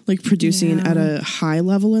it, like producing at a high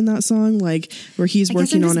level in that song, like where he's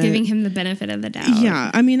working on it. Giving him the benefit of the doubt. Yeah.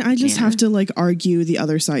 I mean, I just have to like argue the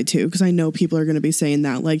other side too, because I know people are going to be saying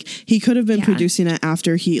that like he could have been producing it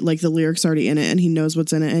after he like the lyrics already in it and he knows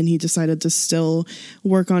what's in it and he decided to still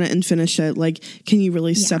work on it and finish it. Like, can you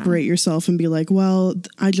really separate yourself and be like, well,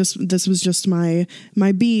 this was just my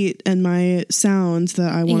beat and my sound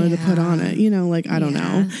that I wanted to put on it, you know, like, I don't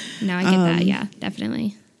know. No, I get that. Yeah,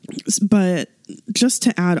 definitely. But just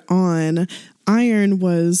to add on, Iron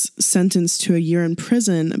was sentenced to a year in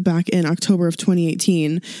prison back in October of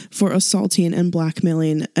 2018 for assaulting and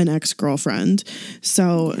blackmailing an ex-girlfriend.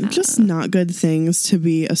 So just not good things to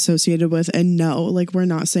be associated with. And no, like, we're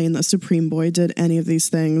not saying that Supreme Boy did any of these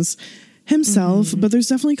things himself, but there's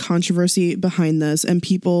definitely controversy behind this and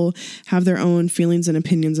people have their own feelings and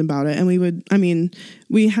opinions about it. And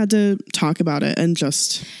we had to talk about it and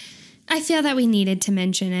just... I feel that we needed to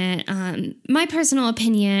mention it. My personal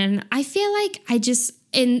opinion, I feel like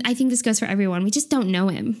and I think this goes for everyone, we just don't know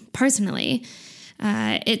him personally.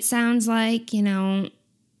 It sounds like, you know,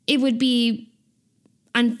 it would be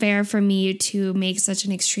unfair for me to make such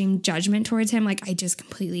an extreme judgment towards him. Like, I just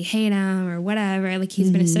completely hate him or whatever. Like,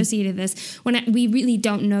 he's been associated with this when we really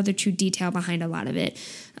don't know the true detail behind a lot of it.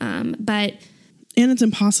 And it's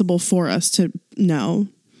impossible for us to know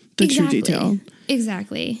the true detail.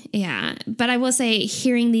 Exactly. Yeah. But I will say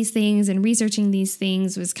hearing these things and researching these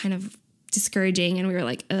things was kind of discouraging, and we were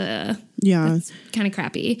like, yeah, that's kind of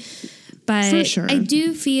crappy. But for sure. I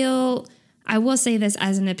do feel, I will say this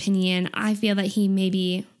as an opinion, I feel that he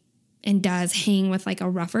maybe and does hang with like a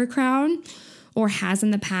rougher crowd, or has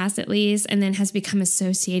in the past at least, and then has become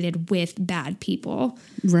associated with bad people.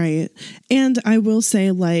 Right. And I will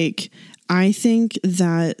say, like, I think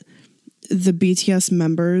that the BTS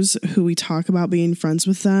members who we talk about being friends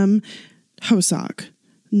with them, Hoseok,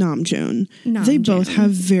 Namjoon, they both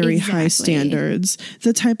have very high standards.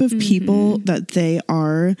 The type of people that they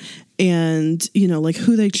are, and, you know, like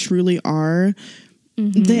who they truly are,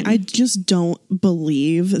 I just don't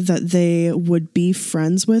believe that they would be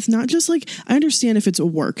friends with, not just like, I understand if it's a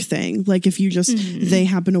work thing, like if you just, they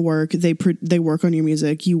happen to work, they work on your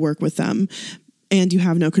music, you work with them and you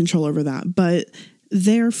have no control over that, but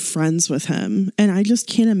they're friends with him. And I just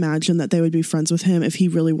can't imagine that they would be friends with him if he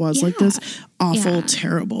really was like this awful,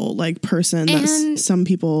 terrible, like person that some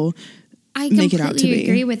people make it out to be. I completely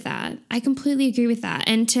agree with that. I completely agree with that.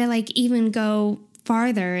 And to like even go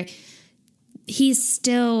farther, he's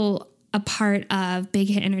still a part of Big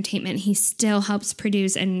Hit Entertainment. He still helps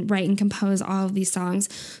produce and write and compose all of these songs.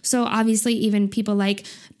 So obviously even people like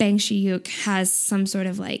Bang Shi-hyuk has some sort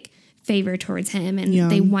of like favor towards him, and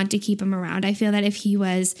they want to keep him around. I feel that if he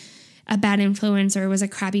was a bad influence or was a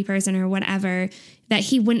crappy person or whatever, that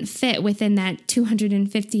he wouldn't fit within that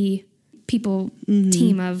 250 people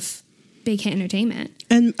team of Big Hit Entertainment.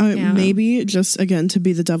 And maybe, just again to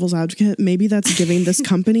be the devil's advocate, maybe that's giving this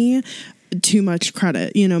company too much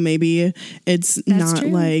credit. You know, maybe it's not true.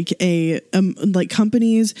 Like like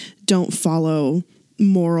companies don't follow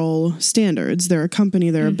moral standards. They're a company,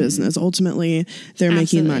 they're a business. Ultimately, they're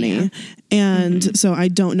making money. And so I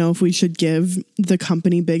don't know if we should give the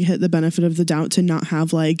company Big Hit the benefit of the doubt to not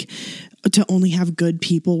have like, to only have good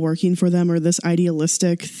people working for them, or this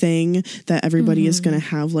idealistic thing that everybody is going to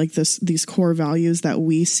have like these core values that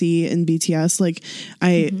we see in BTS. Like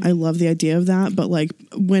I love the idea of that, but like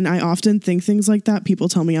when I often think things like that, people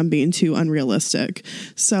tell me I'm being too unrealistic.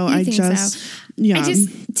 So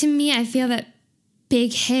to me, I feel that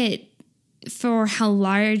Big Hit, for how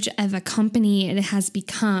large of a company it has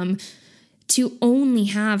become, to only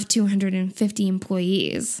have 250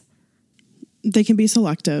 employees. They can be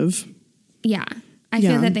selective. Yeah. I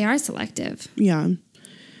feel that they are selective. Yeah.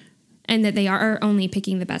 And that they are only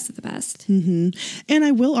picking the best of the best. And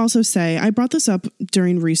I will also say, I brought this up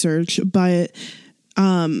during research, but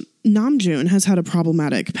Namjoon has had a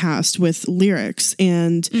problematic past with lyrics,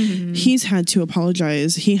 and he's had to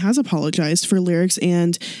apologize. He has apologized for lyrics,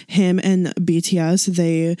 and him and BTS,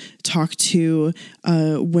 they talked to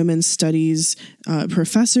women's studies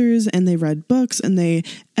professors, and they read books, and they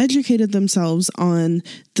educated themselves on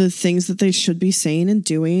the things that they should be saying and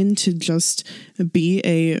doing to just be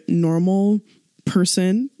a normal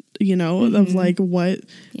person, you know, of like what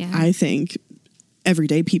I think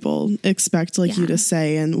everyday people expect like you to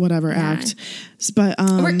say and whatever act. But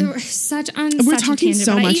we're talking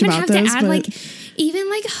so much about this, but like even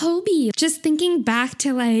like Hobie, just thinking back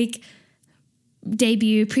to like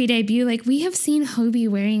pre-debut, like we have seen Hobie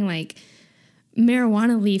wearing like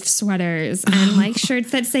marijuana leaf sweaters and like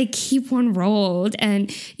shirts that say keep one rolled,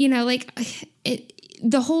 and you know, like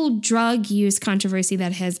the whole drug use controversy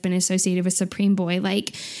that has been associated with Supreme Boy,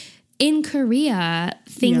 like in Korea,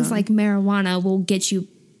 things like marijuana will get you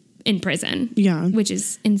in prison. Yeah. Which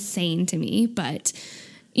is insane to me. But,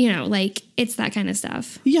 you know, like, it's that kind of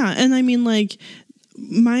stuff. Yeah. And I mean, like,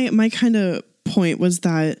 my kind of point was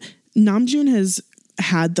that Namjoon has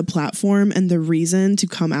had the platform and the reason to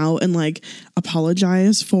come out and like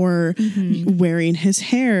apologize for wearing his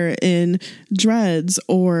hair in dreads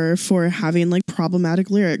or for having like problematic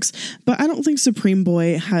lyrics. But I don't think Supreme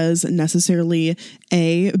Boy has necessarily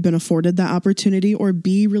A, been afforded that opportunity, or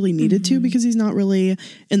B, really needed to, because he's not really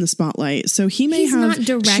in the spotlight. So he's have not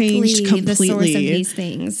directly changed completely the source of these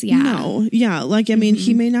things. Yeah. No. Yeah. Like, I mean,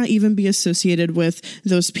 he may not even be associated with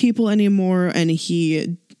those people anymore. And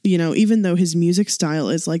he, you know, even though his music style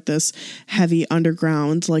is like this heavy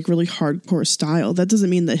underground, like really hardcore style, that doesn't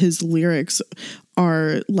mean that his lyrics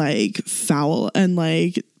are like foul and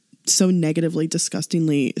like so negatively,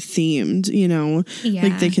 disgustingly themed, you know,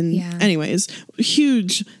 like they can, anyways,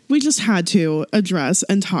 huge. We just had to address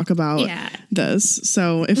and talk about this.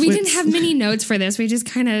 So if we didn't have many notes for this, we just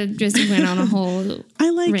kind of just went on a whole I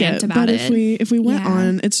like rant it, about but it. if we went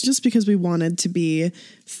on, it's just because we wanted to be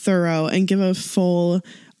thorough and give a full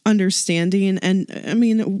understanding. And I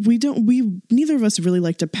mean, neither of us really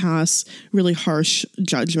like to pass really harsh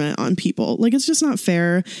judgment on people. Like, it's just not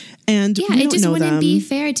fair. And Yeah, we it don't just know wouldn't them. be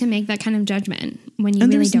fair to make that kind of judgment when you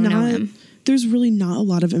And really don't know them. There's really not a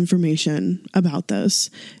lot of information about this.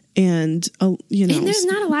 And, you know. And there's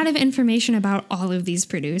not a lot of information about all of these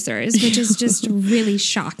producers, which is just really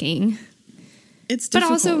shocking. It's But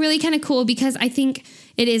difficult. also really kind of cool because I think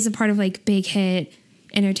it is a part of like Big Hit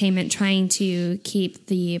Entertainment trying to keep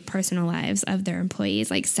the personal lives of their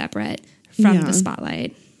employees like separate from Yeah. the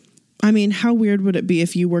spotlight. I mean, how weird would it be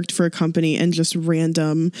if you worked for a company and just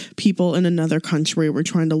random people in another country were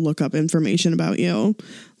trying to look up information about you?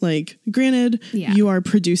 Like, granted, Yeah. you are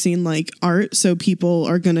producing like art, so people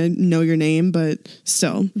are going to know your name, but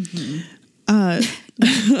still.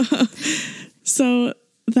 So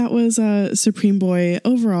that was Supreme Boy.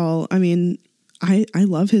 Overall, I mean, I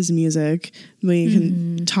love his music. We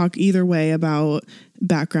can talk either way about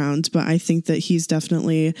background, but I think that he's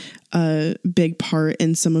definitely a big part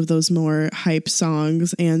in some of those more hype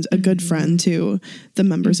songs and a good friend to the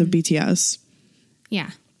members of BTS. Yeah.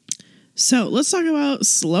 So let's talk about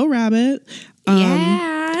Slow Rabbit.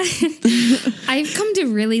 Yeah. I've come to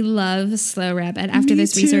really love Slow Rabbit after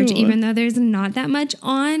this research, too. even though there's not that much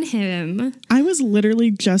on him. I was literally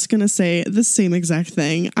just going to say the same exact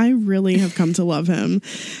thing. I really have come to love him.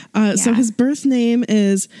 So Yeah. his birth name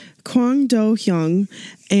is Kwang Do-hyung,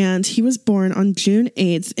 and he was born on June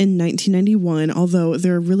 8th in 1991, although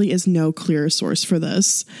there really is no clear source for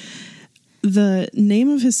this. The name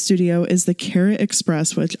of his studio is the Carrot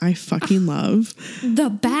Express, which I fucking love. The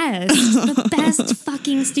best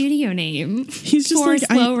fucking studio name. He's just for like,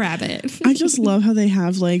 Slow Rabbit. I just love how they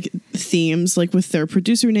have like themes like with their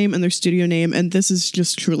producer name and their studio name, and this is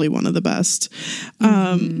just truly one of the best.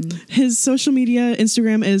 His social media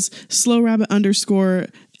Instagram is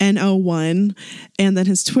slowrabbit_NO1, and then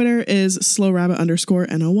his Twitter is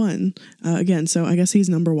slowrabbit_NO1. Again, so I guess he's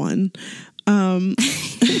number one.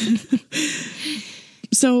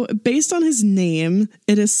 So based on his name,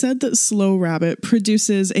 it is said that Slow Rabbit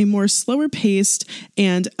produces a more slower paced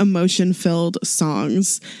and emotion-filled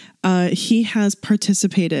songs. He has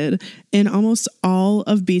participated in almost all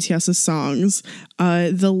of BTS's songs.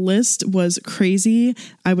 The list was crazy.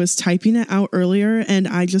 I was typing it out earlier and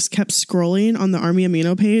I just kept scrolling on the Army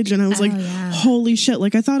Amino page and I was holy shit.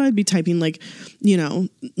 Like, I thought I'd be typing like, you know,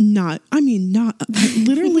 literally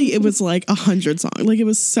it was like 100 songs. Like, it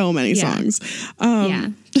was so many songs.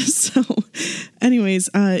 So anyways,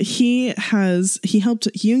 he helped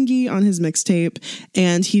Yoongi on his mixtape,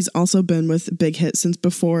 and he's also been with Big Hit since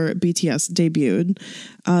before BTS debuted.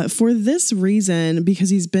 For this reason, because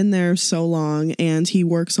he's been there so long and he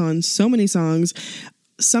works on so many songs,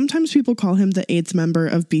 sometimes people call him the 8th member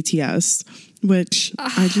of BTS, which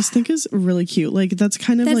I just think is really cute. Like, that's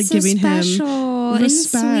kind of like so giving him respect. And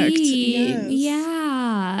sweet.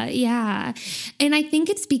 Yes. Yeah. And I think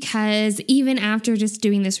it's because even after just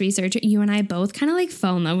doing this research, you and I both kind of like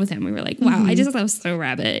fell in love with him. We were like, wow, I just love Slow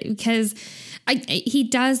Rabbit because he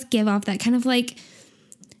does give off that kind of like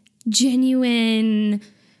genuine,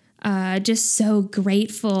 just so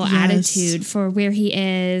grateful attitude for where he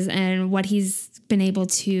is and what he's been able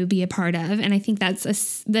to be a part of. And I think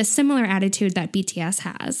that's the similar attitude that BTS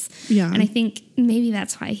has. Yeah. And I think maybe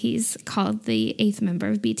that's why he's called the 8th member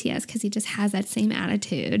of BTS, because he just has that same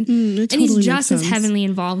attitude. And he's just as heavily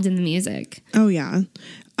involved in the music. Oh, yeah.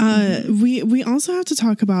 We also have to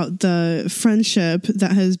talk about the friendship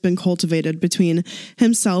that has been cultivated between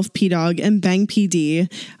himself, P-Dog, and Bang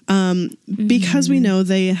PD, because we know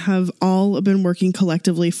they have all been working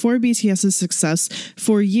collectively for BTS's success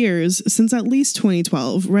for years, since at least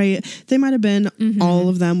 2012, right? They might have been all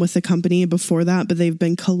of them with the company before that, but they've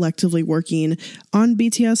been collectively working on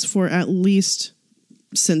BTS for at least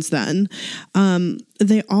since then.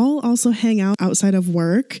 They all also hang out outside of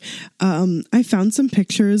work. I found some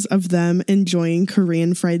pictures of them enjoying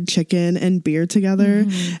Korean fried chicken and beer together,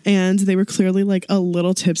 and they were clearly like a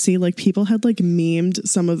little tipsy. Like, people had like memed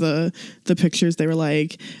some of the pictures. They were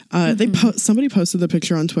like, somebody posted the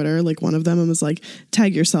picture on Twitter, like one of them, and was like,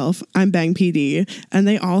 tag yourself, I'm Bang PD. And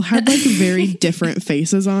they all had like very different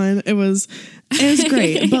faces on. It was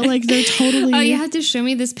great, but like they're totally. Oh, you have to show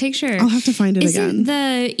me this picture. I'll have to find it again.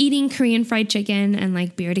 The eating Korean fried chicken and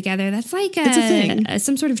like beer together, that's like it's a thing.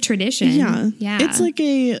 Some sort of tradition. Yeah. It's like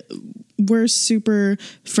we're super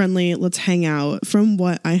friendly, let's hang out, from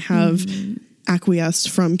what I have acquiesced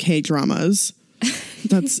from K-dramas.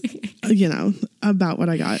 That's, about what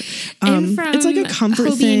I got. And from it's like a comfort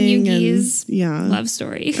Hobi thing. And Yoongi's and love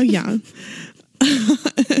story. Yeah.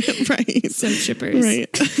 Right. So shippers. Right.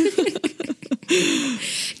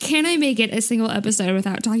 can I make it a single episode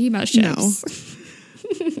without talking about ships?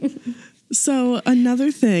 No. So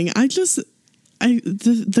another thing,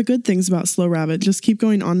 the good things about Slow Rabbit just keep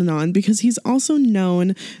going on because he's also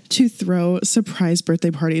known to throw surprise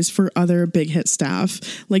birthday parties for other big hit staff.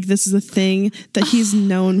 Like, this is a thing that he's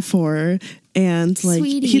known for. And like,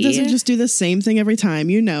 Sweetie. he doesn't just do the same thing every time,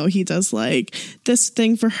 he does like this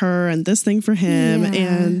thing for her and this thing for him.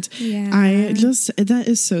 Yeah. And that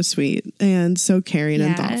is so sweet and so caring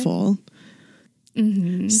and thoughtful.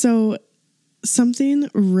 Mm-hmm. So something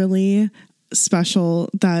really special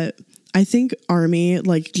that I think Army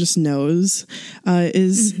like just knows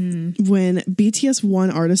is when BTS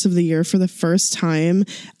won Artist of the Year for the first time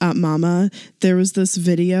at Mama, there was this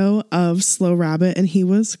video of Slow Rabbit and he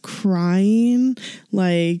was crying.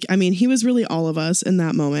 Like, I mean, he was really all of us in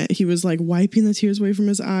that moment. He was like wiping the tears away from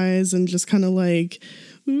his eyes and just kind of like,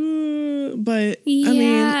 but yeah, I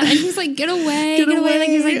mean, and he's like, get away. Like,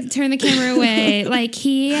 he's like, turn the camera away. Like,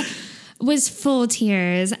 he was full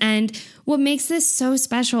tears. And what makes this so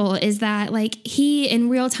special is that like he in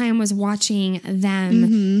real time was watching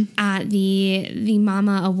them at the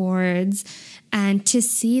Mama Awards, and to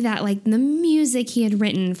see that like the music he had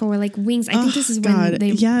written for like Wings, I think this is when I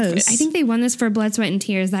think they won this for Blood, Sweat and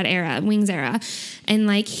Tears, that era, Wings era. And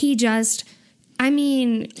like he lost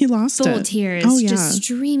full tears just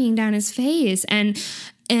streaming down his face. And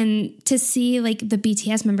to see like the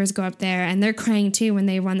BTS members go up there and they're crying too when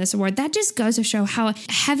they won this award, that just goes to show how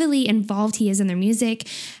heavily involved he is in their music,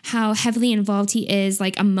 how heavily involved he is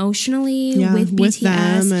like emotionally with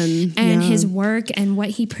BTS and his work and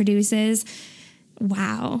what he produces.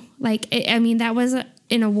 Wow. Like, I mean, that was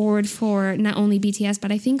an award for not only BTS,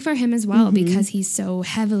 but I think for him as well, because he's so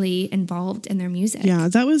heavily involved in their music. Yeah,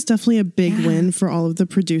 that was definitely a big win for all of the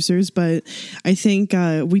producers. But I think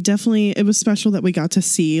it was special that we got to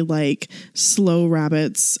see like Slow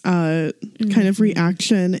Rabbit's kind of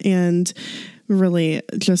reaction and really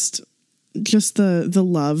just the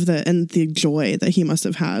love that and the joy that he must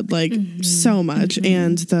have had, like so much.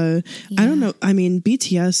 And I don't know, I mean,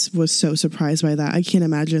 BTS was so surprised by that. I can't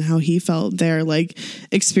imagine how he felt there, like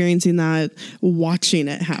experiencing that, watching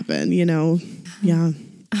it happen, Yeah.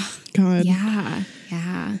 God.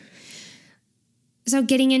 Yeah. So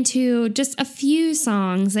getting into just a few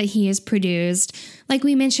songs that he has produced, like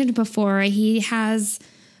we mentioned before, he has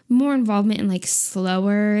more involvement in like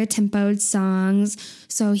slower tempoed songs.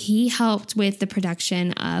 So he helped with the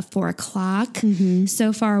production of 4 O'Clock,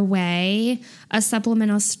 So Far Away, A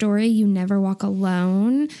Supplemental Story, You Never Walk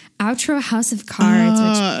Alone, Outro House of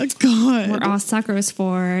Cards, which we're all suckers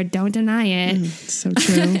for. Don't deny it. So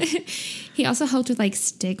true. He also helped with like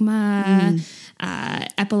Stigma,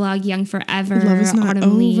 Epilogue, Young Forever, Love Is Not Autumn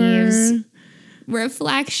Over. Leaves,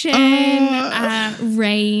 Reflection,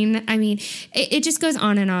 Rain. I mean, it just goes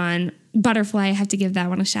on and on. Butterfly, I have to give that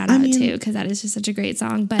one a shout out too, because that is just such a great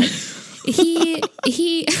song. But he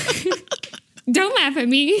don't laugh at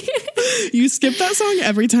me. You skip that song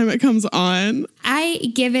every time it comes on.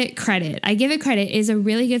 I give it credit. It is a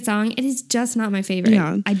really good song. It is just not my favorite.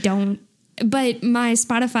 Yeah. But my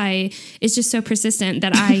Spotify is just so persistent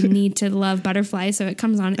that I need to love Butterfly, so it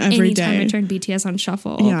comes on every anytime day. I turn BTS on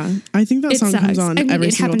shuffle. Yeah, I think that song comes on every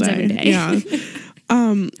single day. Every day. Yeah.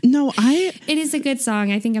 It is a good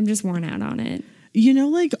song. I think I'm just worn out on it.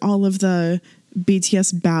 Like all of the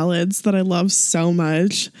BTS ballads that I love so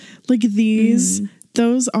much, like these.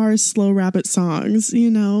 Those are Slow Rabbit songs,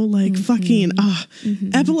 fucking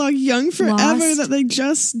Epilogue, Young Forever, Lost. that they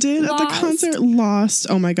just did at the concert. Lost.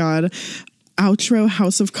 Oh my God. Outro,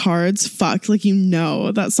 House of Cards. Fuck,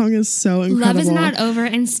 that song is so incredible. Love Is Not Over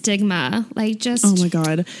and Stigma. Oh my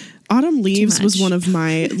God. Autumn Leaves was one of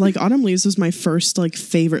my, Autumn Leaves was my first,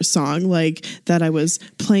 favorite song, that I was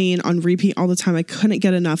playing on repeat all the time. I couldn't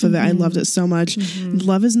get enough of it. I loved it so much.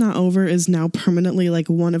 Love Is Not Over is now permanently,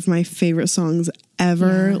 one of my favorite songs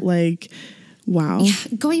ever. Yeah. Wow. Yeah.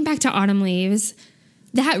 Going back to Autumn Leaves,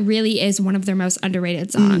 that really is one of their most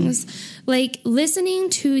underrated songs. Listening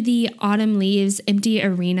to the Autumn Leaves Empty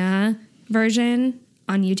Arena version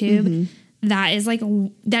on YouTube, that is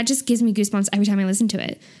that just gives me goosebumps every time I listen to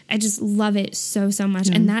it. I just love it so much.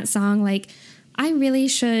 And that song, I really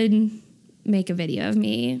should make a video of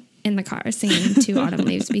me in the car singing to Autumn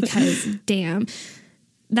Leaves, because damn,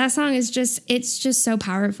 that song is it's just so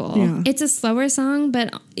powerful. Yeah. It's a slower song,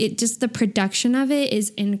 but the production of it is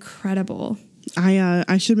incredible.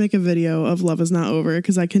 I should make a video of Love Is Not Over,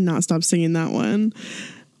 because I cannot stop singing that one.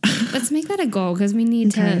 Let's make that a goal, because we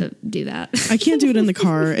need to do that. I can't do it in the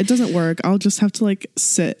car. It doesn't work. I'll just have to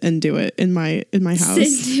sit and do it in my house. Sit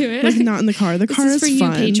and do it. Not in the car. The car is for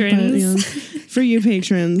fun. you patrons. But, For you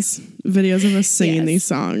patrons, videos of us singing Yes. these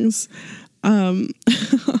songs.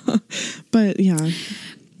 But yeah.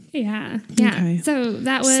 Yeah. Okay. So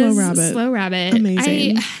that was Slow Rabbit.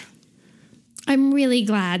 Amazing. I'm really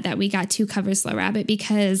glad that we got to cover Slow Rabbit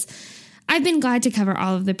because I've been glad to cover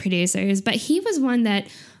all of the producers, but he was one that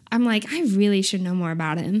I'm like, I really should know more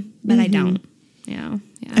about him, but I don't. Yeah.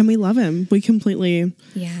 And we love him. We completely.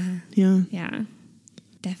 Yeah.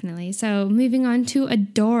 Definitely. So moving on to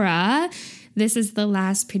Adora. This is the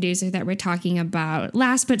last producer that we're talking about.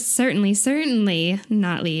 Last, but certainly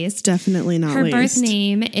not least. Definitely not Her least. birth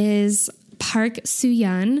name is Park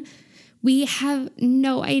Soo-yeon. We have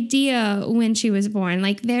no idea when she was born.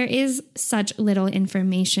 Like, there is such little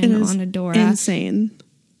information on Adora. Insane.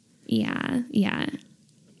 Yeah.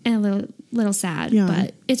 And a little sad,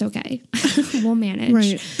 but it's okay. We'll manage.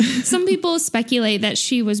 Right. Some people speculate that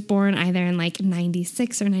she was born either in like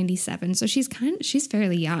 96 or 97. So she's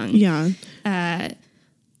fairly young. Yeah.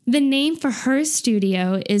 The name for her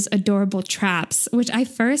studio is Adorable Traps, which I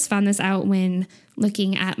first found this out when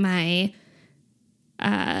looking at my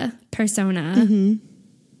Persona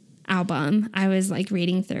album. I was like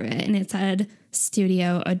reading through it and it said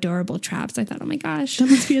Studio Adorable Traps. I thought, oh my gosh. That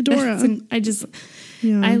must be Adora.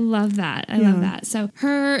 I love that. I love that. So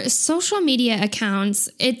her social media accounts,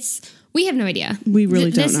 we have no idea. We really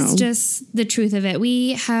don't know. This is just the truth of it.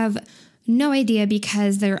 We have no idea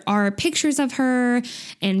because there are pictures of her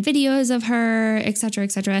and videos of her, et cetera,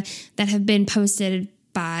 that have been posted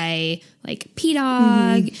by like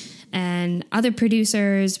P-Dog and other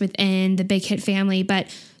producers within the Big Hit family. But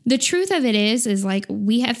the truth of it is like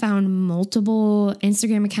we have found multiple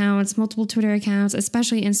Instagram accounts, multiple Twitter accounts,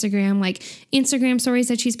 especially Instagram, like Instagram stories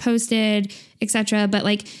that she's posted, etc. But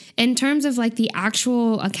like in terms of like the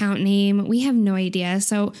actual account name, we have no idea.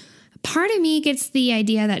 So part of me gets the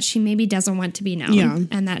idea that she maybe doesn't want to be known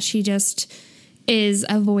and that she just is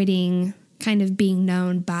avoiding kind of being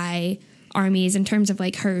known by armies in terms of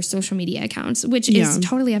like her social media accounts, which is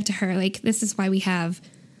totally up to her. Like this is why we have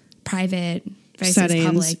private versus settings.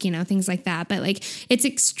 Public, things like that. But like it's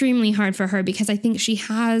extremely hard for her because I think she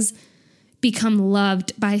has become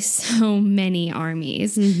loved by so many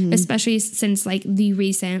armies, especially since like the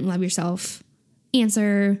recent Love Yourself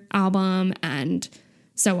Answer album and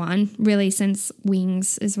so on. Really since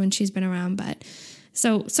Wings is when she's been around. But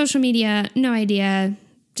so social media, no idea.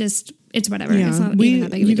 Just it's whatever. Yeah. It's not even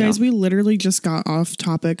that big of a deal. You guys, we literally just got off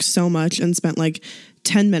topic so much and spent like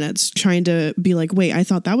 10 minutes trying to be like, wait, I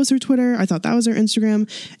thought that was her Twitter. I thought that was her Instagram.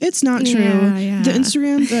 It's not true. Yeah. The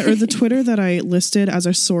Instagram or the Twitter that I listed as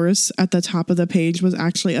a source at the top of the page was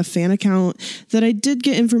actually a fan account that I did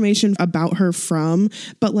get information about her from,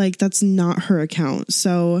 but like that's not her account.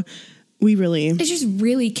 So it's just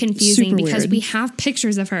really confusing because weird. we have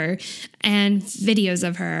pictures of her and videos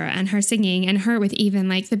of her and her singing and her with even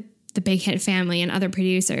like the Big Hit family and other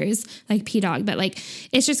producers like P-Dog, but like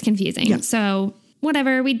it's just confusing. Yeah. So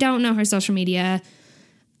whatever, we don't know her social media.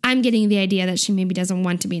 I'm getting the idea that she maybe doesn't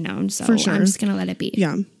want to be known, so For sure. I'm just gonna let it be.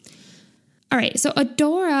 Yeah. All right, so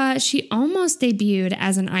Adora, she almost debuted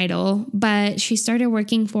as an idol, but she started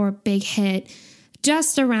working for Big Hit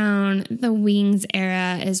just around the Wings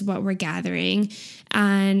era is what we're gathering.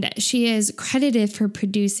 And she is credited for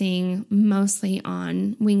producing mostly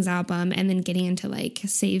on Wings album and then getting into like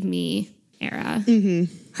Save Me era.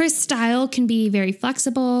 Her style can be very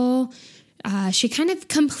flexible. She kind of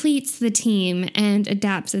completes the team and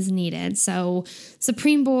adapts as needed. So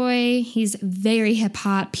Supreme Boy, he's very hip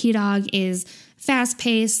hop. P-Dog is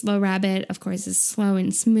fast-paced. Slow Rabbit, of course, is slow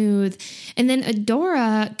and smooth. And then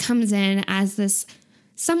Adora comes in as this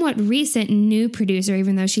somewhat recent new producer,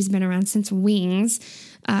 even though she's been around since Wings.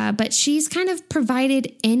 But she's kind of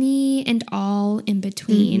provided any and all in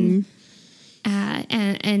between.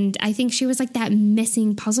 And I think she was like that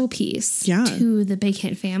missing puzzle piece to the Big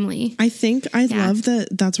Hit family. I think I love that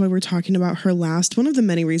that's why we're talking about her last. One of the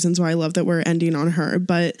many reasons why I love that we're ending on her.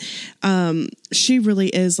 But she really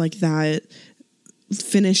is like that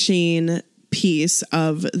finishing piece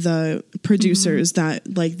of the producers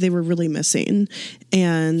that like they were really missing.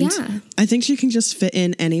 And I think she can just fit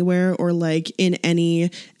in anywhere or like in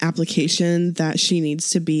any application that she needs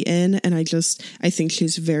to be in. And I think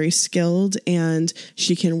she's very skilled and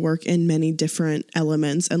she can work in many different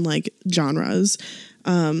elements and like genres.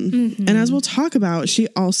 And as we'll talk about, she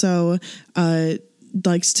also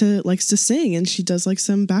likes to sing and she does like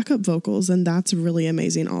some backup vocals, and that's really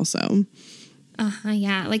amazing also.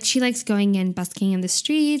 Yeah, like she likes going and busking in the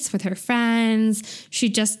streets with her friends. She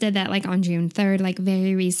just did that like on June 3rd, like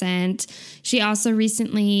very recent. She also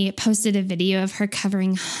recently posted a video of her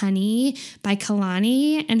covering Honey by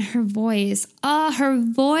Kalani, and her voice,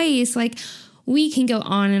 like we can go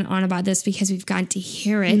on and on about this because we've gotten to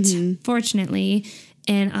hear it, fortunately,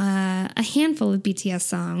 in a handful of BTS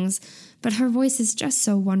songs. But her voice is just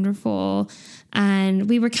so wonderful. And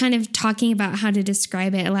we were kind of talking about how to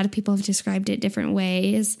describe it. A lot of people have described it different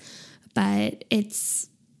ways, but it's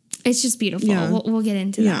just beautiful. Yeah. We'll get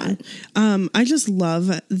into that. I just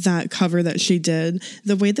love that cover that she did.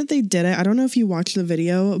 The way that they did it, I don't know if you watched the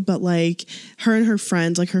video, but like her and her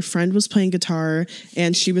friend, like her friend was playing guitar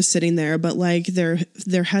and she was sitting there, but like their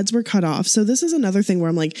heads were cut off. So this is another thing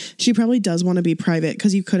where I'm like, she probably does want to be private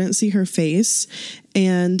because you couldn't see her face.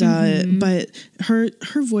 And but her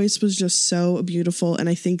voice was just so beautiful. And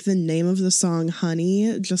I think the name of the song,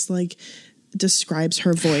 Honey, just like describes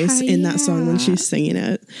her voice in that song when she's singing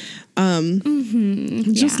it.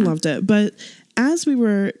 Just loved it. But as we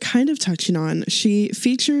were kind of touching on, she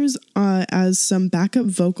features as some backup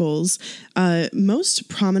vocals. Most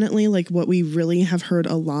prominently, like what we really have heard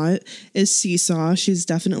a lot is Seesaw. She's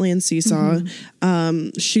definitely in Seesaw.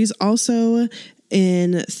 She's also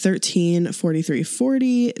in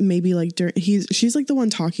 13:43:40, maybe like she's like the one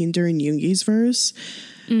talking during Yoongi's verse.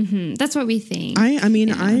 That's what we think. I mean,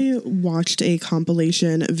 I watched a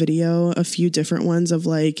compilation video, a few different ones of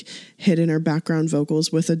like hidden or background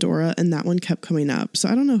vocals with Adora, and that one kept coming up. So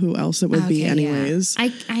I don't know who else it would be anyways.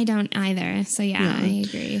 Yeah. I don't either. So I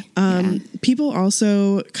agree. People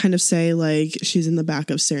also kind of say like she's in the back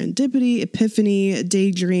of Serendipity, Epiphany,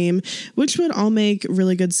 Daydream, which would all make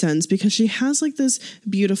really good sense because she has like this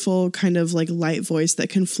beautiful kind of like light voice that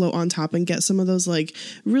can float on top and get some of those like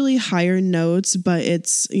really higher notes, but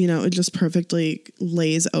it's, you know, it just perfectly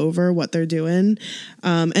lays over what they're doing.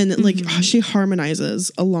 And like she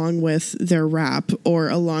harmonizes along with their rap or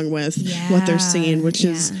along with what they're singing, which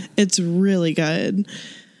is, it's really good.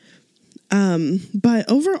 But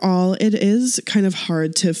overall, it is kind of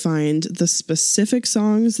hard to find the specific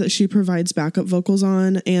songs that she provides backup vocals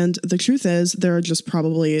on. And the truth is, there are just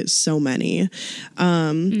probably so many.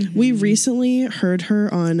 We recently heard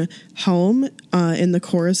her on Home, in the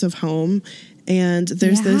chorus of Home. And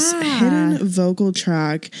there's this hidden vocal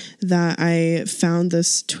track that I found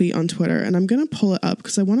this tweet on Twitter, and I'm going to pull it up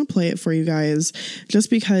because I want to play it for you guys just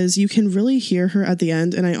because you can really hear her at the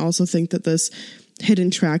end. And I also think that this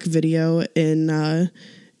hidden track video in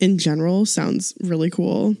general sounds really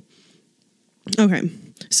cool. Okay.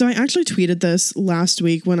 So I actually tweeted this last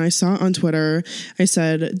week when I saw it on Twitter. I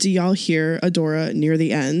said, do y'all hear Adora near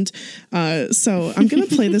the end? So I'm going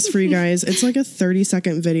to play this for you guys. It's like a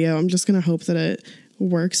 30-second video. I'm just going to hope that it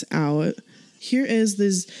works out. Here is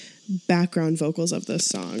these background vocals of this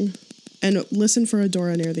song. And listen for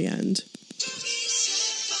Adora near the end.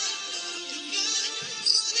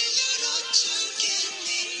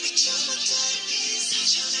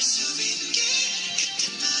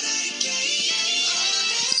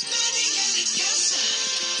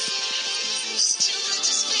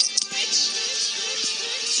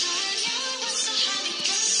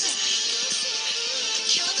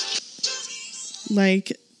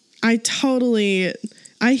 Like, I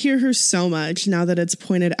hear her so much now that it's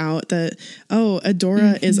pointed out that, oh,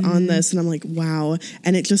 Adora is on this. And I'm like, wow.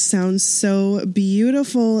 And it just sounds so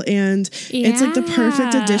beautiful. And it's like the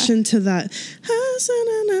perfect addition to that.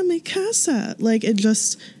 Like, it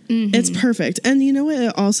just, it's perfect. And you know what?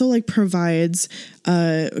 It also like provides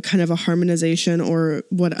kind of a harmonization or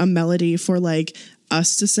a melody for like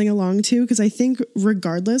us to sing along to, because I think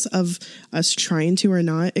regardless of us trying to or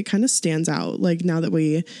not, it kind of stands out. Like now that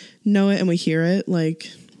we know it and we hear it, like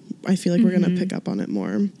I feel like we're gonna pick up on it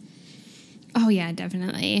more. Oh yeah,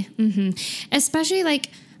 definitely. Especially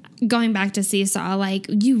like going back to Seesaw, like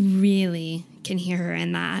you really can hear her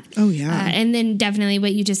in that. Oh yeah. And then definitely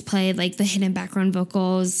what you just played, like the hidden background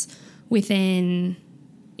vocals within,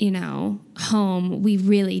 you know, Home, we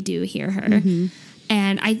really do hear her.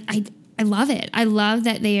 And I love it. I love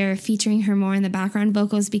that they are featuring her more in the background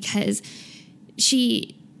vocals because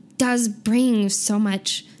she does bring so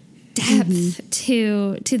much depth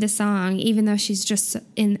to the song, even though she's just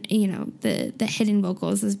in, you know, the hidden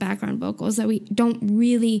vocals, those background vocals that we don't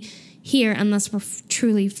really hear unless we're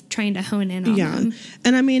truly trying to hone in on them.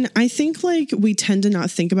 And I mean, I think like we tend to not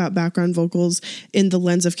think about background vocals in the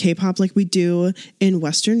lens of K-pop like we do in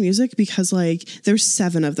Western music because like there's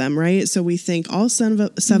 7 of them, right? So we think all 7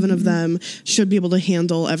 of them should be able to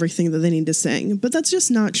handle everything that they need to sing, but that's just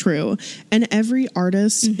not true. And every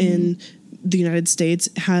artist in the United States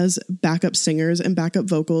has backup singers and backup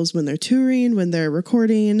vocals when they're touring, when they're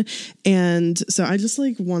recording. And so I just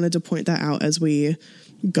like wanted to point that out as we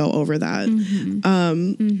go over that.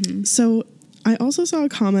 So I also saw a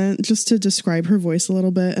comment just to describe her voice a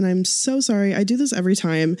little bit, and I'm so sorry. I do this every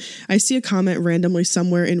time. I see a comment randomly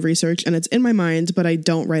somewhere in research, and it's in my mind, but I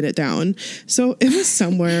don't write it down. So it was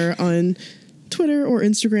somewhere on Twitter or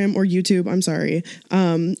Instagram or YouTube, I'm sorry.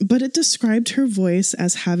 But it described her voice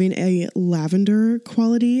as having a lavender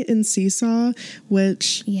quality in Seesaw,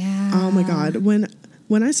 which, oh my God,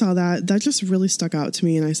 when I saw that just really stuck out to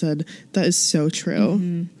me, and I said, that is so true.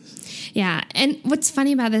 Mm-hmm. Yeah. And what's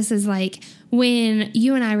funny about this is like when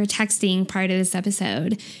you and I were texting prior to this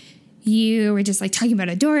episode, you were just like talking about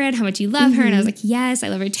Adora and how much you love her. And I was like, yes, I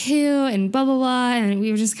love her too. And blah, blah, blah. And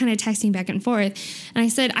we were just kind of texting back and forth. And I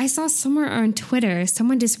said, I saw somewhere on Twitter,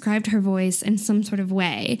 someone described her voice in some sort of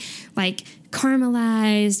way, like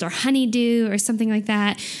caramelized or honeydew or something like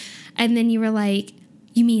that. And then you were like,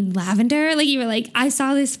 you mean lavender? Like you were like, I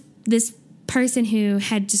saw this person who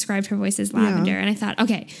had described her voice as lavender. And I thought,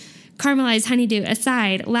 okay, caramelized honeydew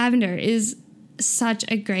aside, lavender is such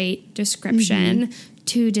a great description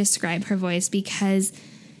to describe her voice because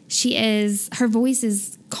her voice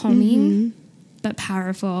is calming but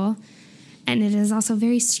powerful, and it is also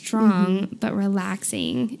very strong but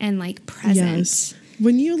relaxing and like present. Yes.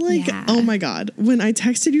 When you oh my God, when I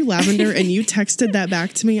texted you lavender and you texted that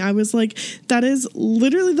back to me, I was like, that is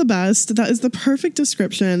literally the best. That is the perfect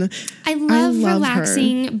description. I love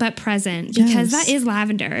relaxing but present because that is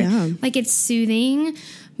lavender. Yeah. Like it's soothing,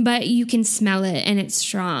 but you can smell it and it's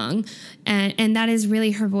strong. And that is really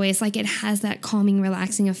her voice. Like it has that calming,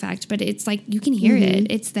 relaxing effect, but it's like you can hear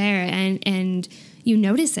it. It's there and you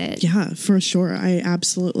notice it. Yeah, for sure. I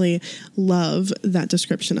absolutely love that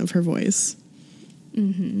description of her voice.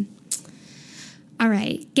 All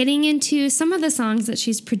right, getting into some of the songs that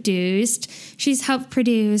she's produced. She's helped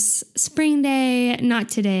produce Spring Day, Not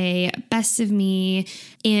Today, Best of Me,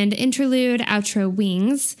 and Interlude, Outro,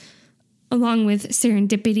 Wings, along with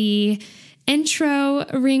Serendipity, Intro,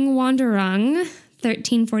 Ring Wanderung,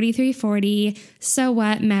 134340, So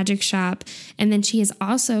What, Magic Shop, and then she has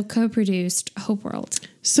also co-produced Hope World.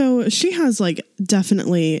 So she has like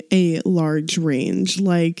definitely a large range,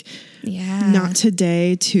 like Not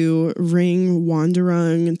Today to Ring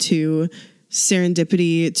Wanderung to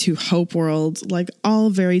Serendipity to Hope World, like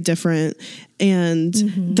all very different. And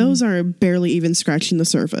those are barely even scratching the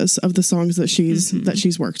surface of the songs that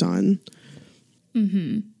she's worked on.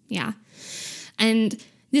 Yeah. And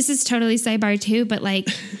this is totally sidebar too, but like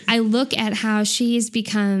I look at how she's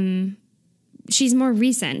more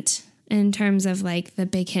recent in terms of like the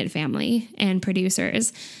Big Hit family and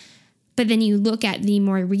producers. But then you look at the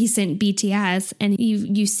more recent BTS and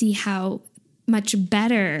you see how much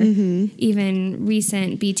better even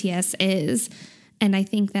recent BTS is. And I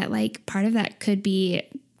think that like part of that could be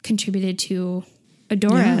contributed to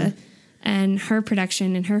Adora and her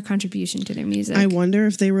production and her contribution to their music. I wonder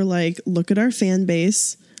if they were like, look at our fan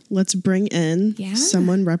base. Let's bring in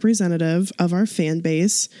someone representative of our fan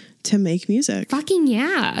base to make music. Fucking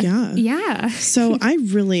yeah. Yeah. So I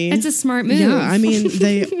really... It's a smart move. Yeah, I mean,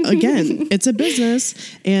 again, it's a business,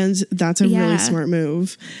 and that's a really smart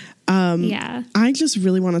move. I just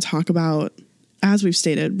really want to talk about, as we've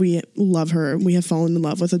stated, we love her. We have fallen in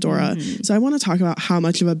love with Adora. So I want to talk about how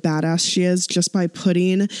much of a badass she is just by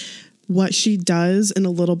putting what she does in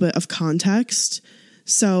a little bit of context.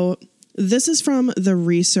 So... this is from the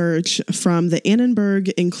research from the Annenberg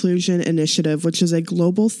Inclusion Initiative, which is a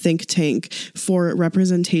global think tank for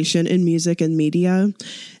representation in music and media.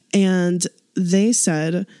 And they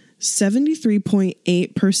said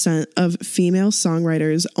 73.8% of female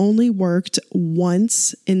songwriters only worked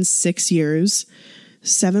once in 6 years,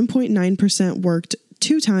 7.9% worked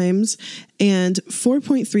 2 times, and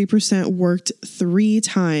 4.3% worked 3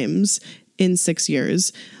 times in 6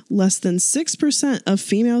 years. Less than 6% of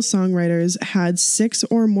female songwriters had 6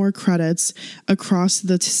 or more credits across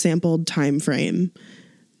the sampled time frame.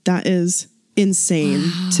 That is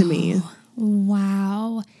insane to me.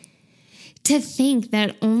 Wow. To think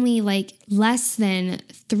that only like less than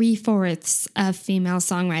 3/4 of female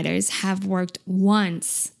songwriters have worked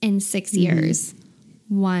once in 6 years.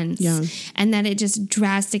 Once. Yeah. And that it just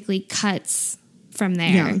drastically cuts from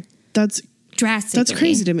there. Yeah. That's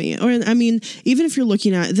crazy to me. Or, I mean, even if you're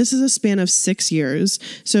looking at, this is a span of 6 years.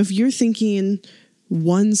 So if you're thinking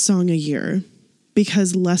one song a year,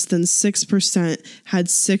 because less than 6%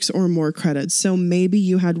 had 6 or more credits. So maybe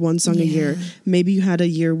you had one song a year. Maybe you had a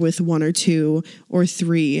year with 1 or 2 or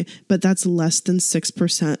 3, but that's less than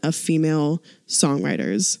 6% of female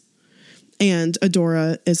songwriters. And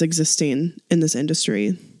Adora is existing in this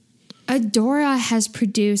industry. Adora has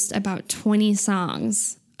produced about 20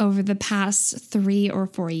 songs over the past 3 or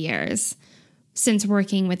 4 years since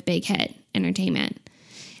working with Big Hit Entertainment.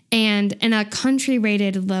 and in a country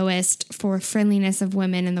rated lowest for friendliness of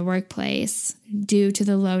women in the workplace due to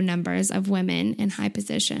the low numbers of women in high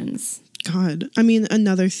positions. God. I mean,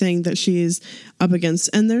 another thing that she's up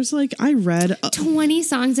against, and there's like, I read 20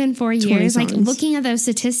 songs in 4 years. songs. Like, looking at those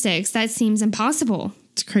statistics, that seems impossible.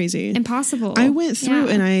 It's crazy. Impossible. I went through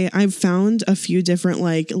and I found a few different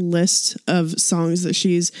like lists of songs that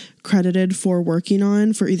she's credited for working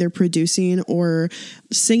on, for either producing or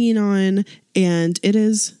singing on, and it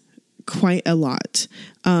is quite a lot.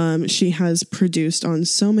 She has produced on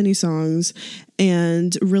so many songs,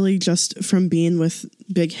 and really just from being with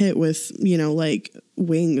Big Hit with, you know, like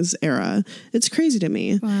Wings era, it's crazy to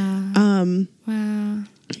me. Wow. Wow.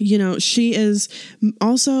 You know, she is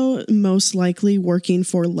also most likely working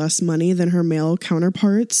for less money than her male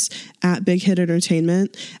counterparts at Big Hit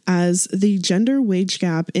Entertainment, as the gender wage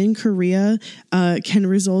gap in Korea can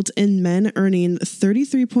result in men earning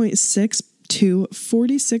 33.6 to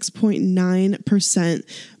 46.9%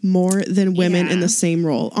 more than women in the same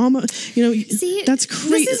role. Almost, you know, see, that's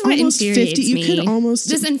crazy. This is what almost infuriates 50. me. You could almost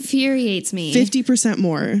this infuriates me. 50%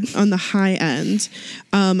 more on the high end.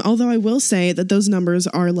 Although I will say that those numbers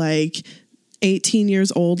are like 18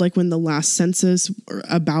 years old, like when the last census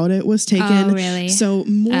about it was taken. Oh, really? So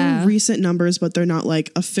more recent numbers, but they're not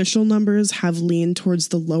like official numbers, have leaned towards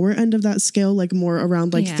the lower end of that scale, like more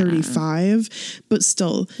around like 35, but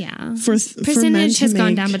still for percentage has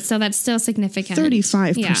gone down, but still that's still significant.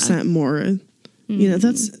 35% more. You know,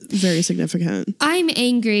 that's very significant. I'm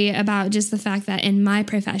angry about just the fact that in my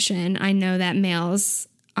profession, I know that males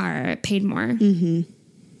are paid more. And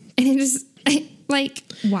it just, like,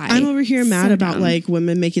 why? I'm over here mad so about dumb. like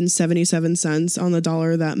women making 77 cents on the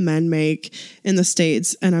dollar that men make in the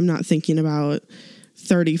States. And I'm not thinking about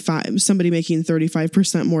somebody making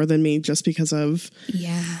 35% more than me just because of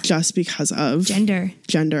gender.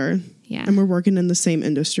 Yeah. And we're working in the same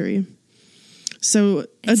industry. So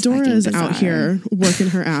It's Adora fucking is bizarre. out here working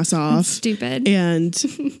her ass off. Stupid. And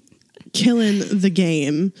killing the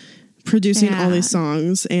game, producing all these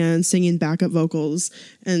songs and singing backup vocals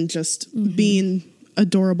and just being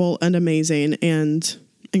adorable and amazing and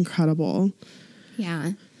incredible.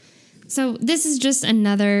 Yeah. So this is just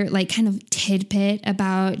another like kind of tidbit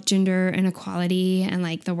about gender inequality and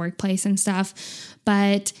like the workplace and stuff.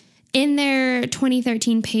 But in their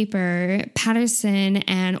 2013 paper, Patterson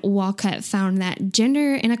and Walcott found that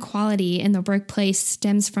gender inequality in the workplace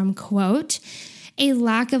stems from, quote, a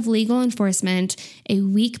lack of legal enforcement, a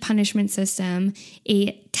weak punishment system,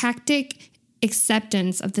 a tactic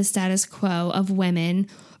acceptance of the status quo of women,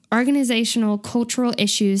 organizational cultural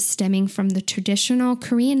issues stemming from the traditional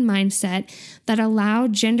Korean mindset that allow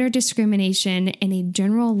gender discrimination, and a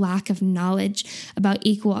general lack of knowledge about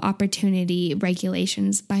equal opportunity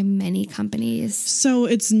regulations by many companies. So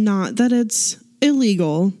it's not that it's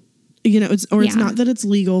illegal, you know, it's not that it's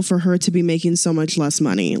legal for her to be making so much less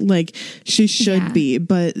money. Like she should be,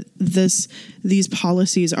 but these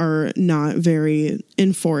policies are not very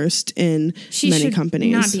enforced in many companies.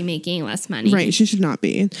 She should not be making less money. Right. She should not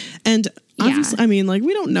be. And obviously, I mean, like,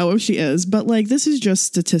 we don't know if she is, but like, this is just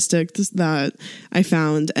statistics that I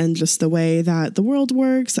found, and just the way that the world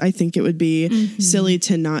works. I think it would be silly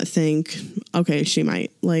to not think, okay, she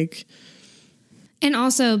might, like. And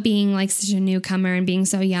also being like such a newcomer and being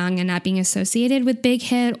so young and not being associated with Big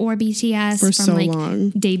Hit or BTS for from so like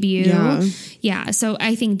long. Debut. Yeah. So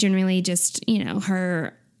I think generally just, you know,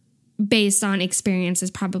 her based on experience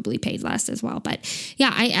is probably paid less as well. But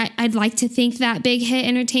yeah, I'd like to think that Big Hit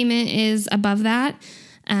Entertainment is above that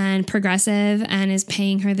and progressive and is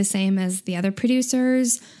paying her the same as the other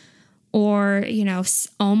producers, or, you know,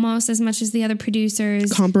 almost as much as the other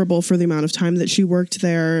producers. Comparable for the amount of time that she worked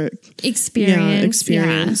there. Experience.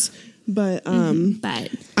 Yeah. But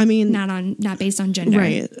but I mean, not based on gender.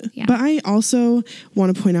 Right. Yeah. But I also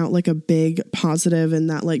want to point out like a big positive in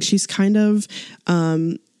that, like, she's kind of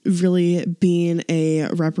really being a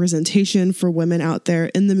representation for women out there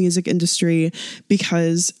in the music industry,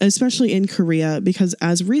 because especially in Korea, because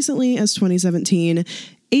as recently as 2017,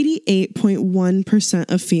 88.1%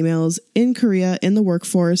 of females in Korea in the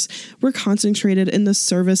workforce were concentrated in the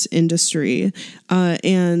service industry.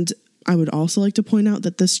 And I would also like to point out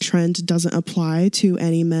that this trend doesn't apply to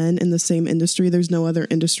any men in the same industry. There's no other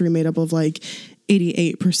industry made up of like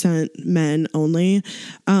 88% men only.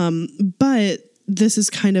 But this is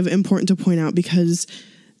kind of important to point out because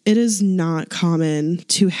it is not common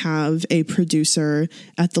to have a producer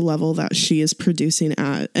at the level that she is producing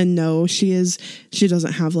at. And no, she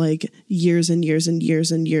doesn't have like years and years and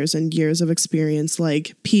years and years and years of experience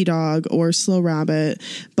like P-Dog or Slow Rabbit,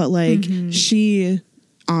 but like she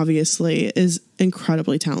obviously is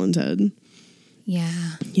incredibly talented. Yeah.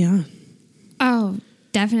 Yeah. Oh,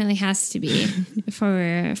 definitely has to be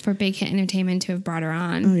for Big Hit Entertainment to have brought her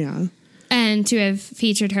on. Oh, yeah. And to have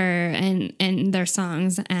featured her in their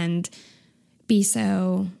songs and be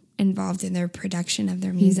so involved in their production of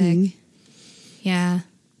their music. Yeah.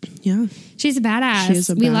 Yeah. She's a badass. She is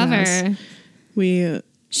a We love badass. her.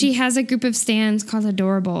 She has a group of stans called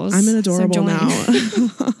Adorables. I'm an adorable So now.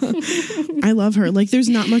 I love her. Like, there's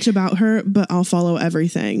not much about her, but I'll follow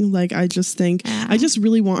everything. Like, I just think, I just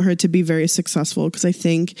really want her to be very successful because I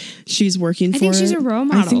think she's working for it. I think she's a role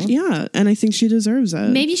model. And I think she deserves it.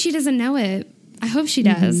 Maybe she doesn't know it. I hope she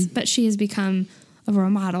does, but she has become a role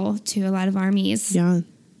model to a lot of armies. Yeah.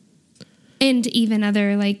 And even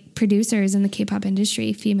other like producers in the K-pop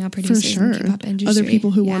industry, female producers in the K-pop industry. Other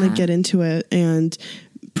people who want to get into it and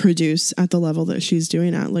produce at the level that she's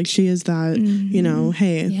doing at. Like, she is that, you know,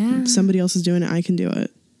 hey, somebody else is doing it, I can do it,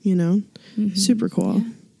 you know? Super cool. Yeah.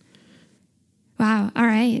 Wow. All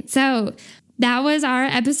right. So that was our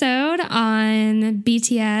episode on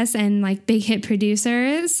BTS and like big hit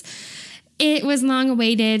producers. It was long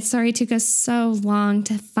awaited. Sorry it took us so long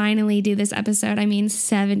to finally do this episode. I mean,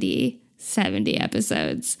 70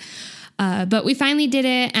 episodes. But we finally did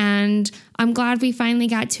it, and I'm glad we finally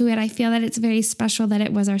got to it. I feel that it's very special that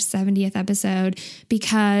it was our 70th episode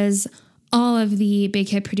because all of the big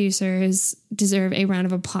hit producers deserve a round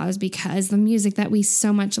of applause because the music that we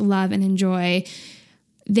so much love and enjoy,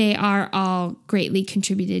 they are all greatly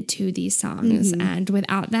contributed to these songs, and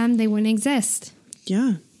without them, they wouldn't exist.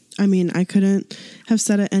 Yeah. I mean, I couldn't have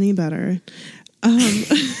said it any better.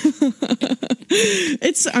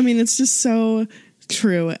 It's just so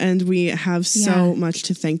true, and we have so much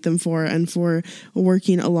to thank them for, and for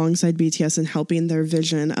working alongside BTS and helping their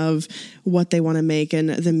vision of what they want to make and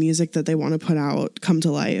the music that they want to put out come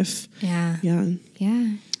to life. Yeah.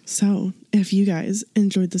 So if you guys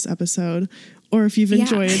enjoyed this episode, or if you've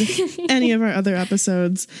enjoyed any of our other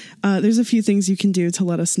episodes, there's a few things you can do to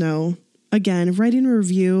let us know. Again, writing a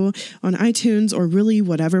review on iTunes or really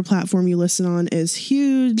whatever platform you listen on is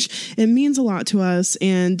huge. It means a lot to us,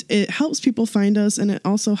 and it helps people find us, and it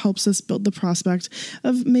also helps us build the prospect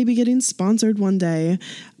of maybe getting sponsored one day.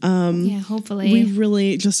 Hopefully. We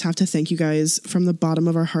really just have to thank you guys from the bottom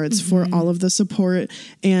of our hearts for all of the support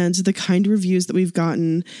and the kind reviews that we've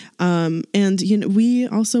gotten. And you know, we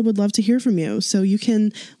also would love to hear from you. So you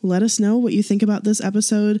can let us know what you think about this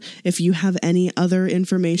episode. If you have any other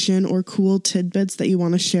information or cool tidbits that you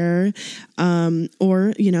want to share,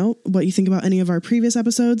 or, you know, what you think about any of our previous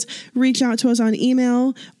episodes, reach out to us on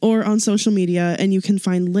email or on social media, and you can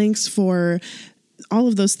find links for all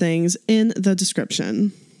of those things in the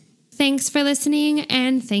description. Thanks for listening,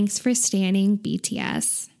 and thanks for standing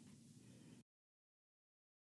BTS.